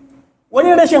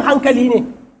 wani rashin hankali ne.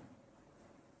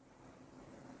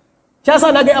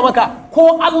 Shasa na gaya maka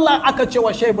ko Allah aka ce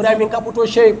wa Shehu Ibrahim ka fito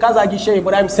ka zagi Shehu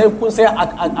Ibrahim sai kun sai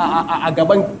a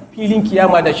gaban filin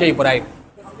kiyama da Shehu Ibrahim.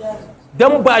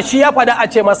 Dan ba shi ya fada a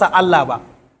ce masa Allah ba.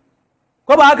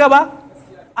 Ko ba haka ba?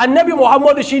 Annabi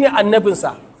Muhammadu shine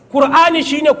annabinsa. Kur'ani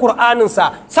shine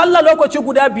Kur'aninsa. Sallah lokaci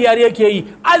guda 5 yake yi,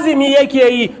 azumi yake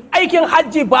yi, aikin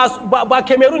hajji ba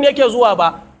Cameroon yake zuwa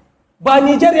ba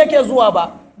Niger yake zuwa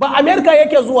ba America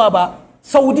yake zuwa ba,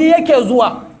 Saudi yake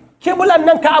zuwa. Kiblan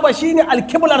nan Ka'aba shine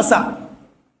alkiblarsa.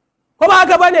 Ko ba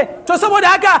haka bane? To saboda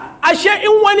haka ashe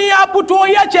in wani ya fito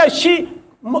ya ce shi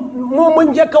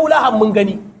mun je Kaulahan mun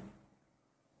gani.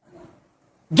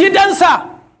 Gidansa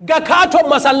ga katon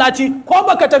masallaci ko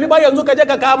baka tafi ba yanzu ka je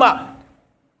ka kama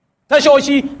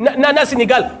tashoshi na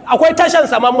Senegal akwai tashan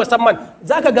sama musamman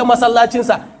zaka ga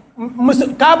masallacinsa.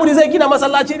 Kaburi zai gina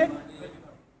masallaci ne?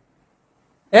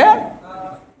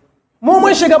 Mu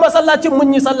mun shiga masallacin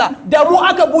mun yi sallah da mu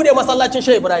aka bude masallacin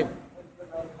Shehu Ibrahim.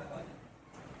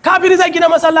 Kafiri zai gina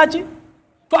masallaci?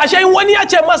 To ashe in wani ya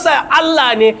ce masa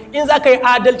Allah ne in za ka yi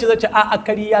adalci zai ce a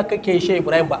kariya kake Shehu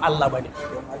Ibrahim ba Allah ba ne.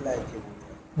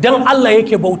 Dan Allah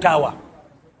yake bautawa.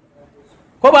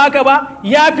 Ko ba haka ba?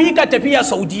 Ya fi ka tafiya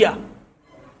Saudiya.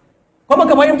 Ko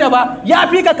baka fahimta ba? Ya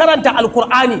fi ka karanta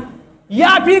Alkur'ani.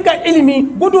 Ya fi ka ilimi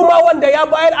guduma wanda ya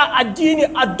bayar a addini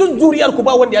a duk zuriyar ku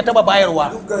ba wanda ya taba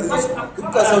bayarwa.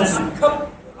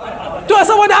 To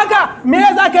saboda haka me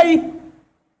za ka yi?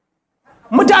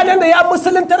 Mutanen da ya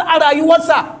musuluntar a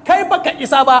rayuwarsa kai baka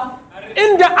isa ba,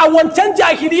 inda a wancan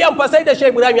jahiliyan fa sai da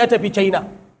Shehu Ibrahim ya tafi China.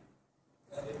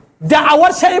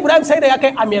 Da'awar Shehu Ibrahim sai da ya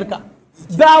kai Amerika.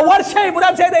 Da'awar Shehu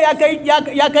Ibrahim sai da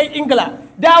ya kai Ingila.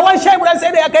 Da'awar Shehu Ibrahim sai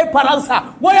da ya kai Faransa.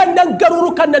 Wayannan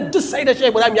garurukan na duk sai da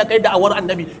Shehu Ibrahim ya kai da'awar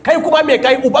annabi. Kai kuma me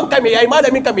kai, ubanka me yayi,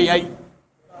 malaminka me yayi?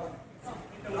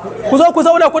 Ku zo ku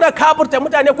zauna kuna kafirta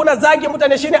mutane, kuna zage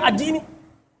mutane shine addini?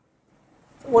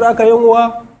 Saboda haka yan uwa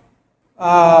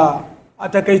a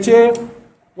takaice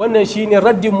wannan shine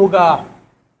raddin mu ga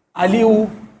Aliyu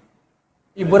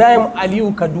Ibrahim Aliyu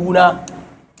Kaduna.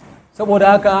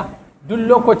 Saboda haka duk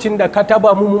lokacin da ka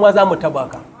taba mu ma za mu taba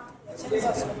ka.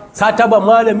 Ka taba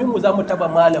malamin mu za mu taba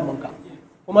malamin ka.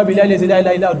 Kuma bilal zai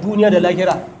la ilaha duniya da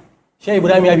lahira Shehu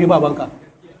Ibrahim ya fi babanka.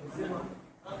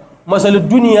 Masalul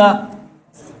duniya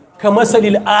ka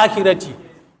masalil akhirati.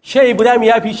 Shehu Ibrahim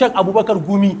ya fi Shek Abubakar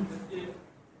Gumi.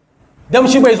 Dan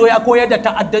shi bai zo ya koyar da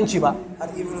ta'addanci ba.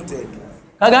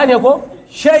 Ka gane ko?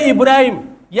 Shehu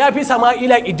Ibrahim ya fi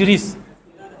Sama'ila Idris.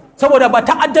 Saboda ba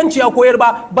ta'addanci ya koyar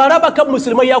ba raba kan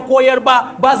musulmai ya koyar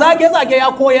ba zage-zage ya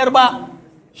koyar ba.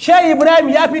 Shehu Ibrahim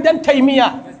ya fi dan Taimiya.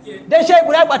 Dan Shehu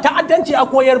Ibrahim ba ta'addanci ya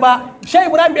koyar ba. Shehu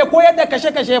Ibrahim bai koyar da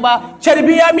kashe-kashe ba.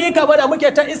 Carbi ya mika mana muke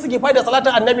ta istighfar da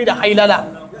salatin annabi da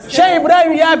hailala. Shehu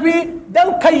Ibrahim ya fi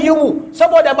dan Kayyimu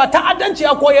saboda ba ta'addanci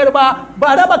ya koyar ba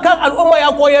raba kan al'umma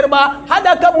ya koyar ba,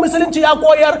 hada kan musulunci ya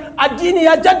koyar, addini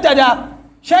ya jaddada.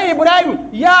 Shehu Ibrahim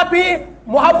ya fi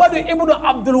Muhammadu ibnu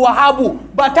Abdul Wahabu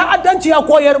ba ta'addanci ya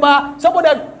koyar ba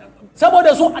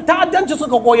saboda su ta'addanci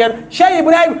suka koyar. Shehu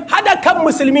Ibrahim hada kan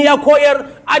musulmi ya koyar,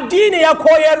 addini ya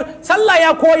koyar, sallah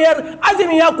ya koyar,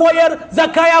 azumi ya koyar,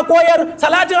 zakka ya koyar,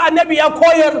 salatin annabi ya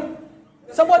koyar.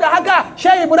 Saboda haka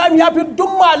Shehu Ibrahim ya fi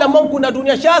duk malaman ku na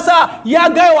duniya. Shi yasa ya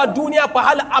gaya wa duniya fa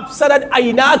hal absarat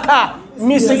ainaka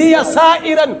misliya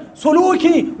sa'iran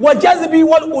suluki wa jazbi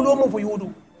wal ulum fuyudu.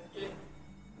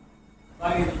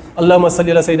 اللهم صل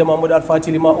على سيدنا محمد الفاتح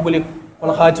لما أغلق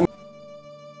والخاتم.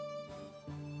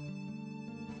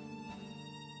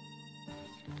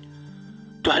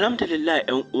 To alhamdulillah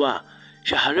 ‘yan uwa,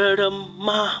 shahararren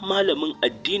malamin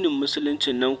addinin musulunci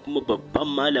nan kuma babban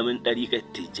malamin ɗariƙar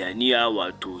Tijjaniya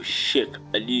wato Shek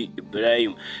Aliyu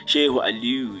Ibrahim Shehu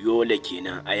Aliyu Yola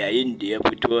kenan a yayin da ya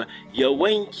fito ya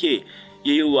wanke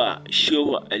ya yi wa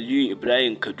Shehu Aliyu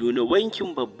Ibrahim Kaduna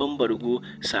wankin babban bargo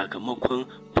sakamakon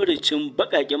furucin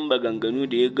baƙaƙen maganganu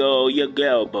da ya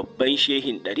gaya wa babban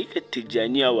shehin ɗariƙar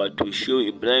Tijjaniya wato Shehu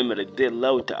Ibrahim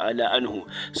radiyallahu ta'ala anhu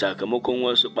sakamakon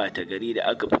wasu ɓata gari da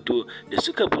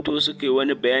suka fito suka yi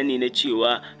wani bayani na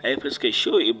cewa ai fuskar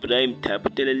Shehu Ibrahim ta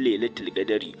fita lailatul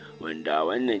qadari, wanda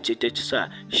wannan ce ta ci sa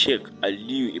Shek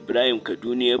Aliyu Ibrahim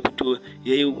Kaduna ya fito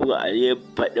ya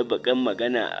faɗi baƙan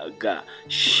magana ga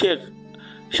Shehu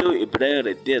Ibrahim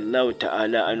radiyallahu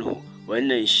ta'ala anhu.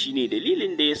 Wannan shine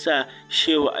dalilin da yasa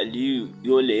Shehu Aliyu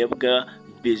Yola ya ga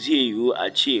bai zai yiwu a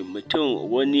ce mutum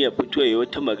wani ya fito ya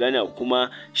wata magana kuma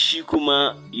shi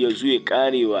kuma ya zo ya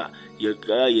karewa ya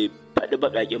faɗi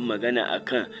baƙaƙen magana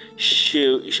akan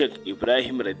Shek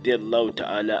Ibrahim radiyallahu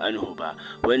ta'ala anhu ba.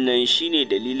 Wannan shine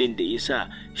dalilin da yasa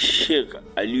Shek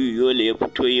Aliyu Yola ya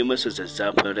fito yi masa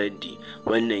zazzafan raddi.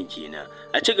 Wannan kenan.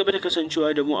 A ci gaba da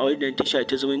kasancewa da mu a wannan tasha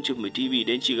ta Zumuncin mu TV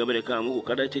don ci gaba da kawo muku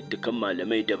karatuttukan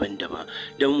malamai daban-daban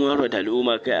don wayar da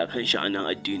al'umma kai akan sha'anin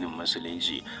addinin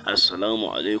musulunci.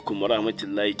 Assalamu alaikum wa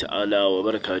rahmatullahi ta'ala wa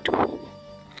barakatuhu.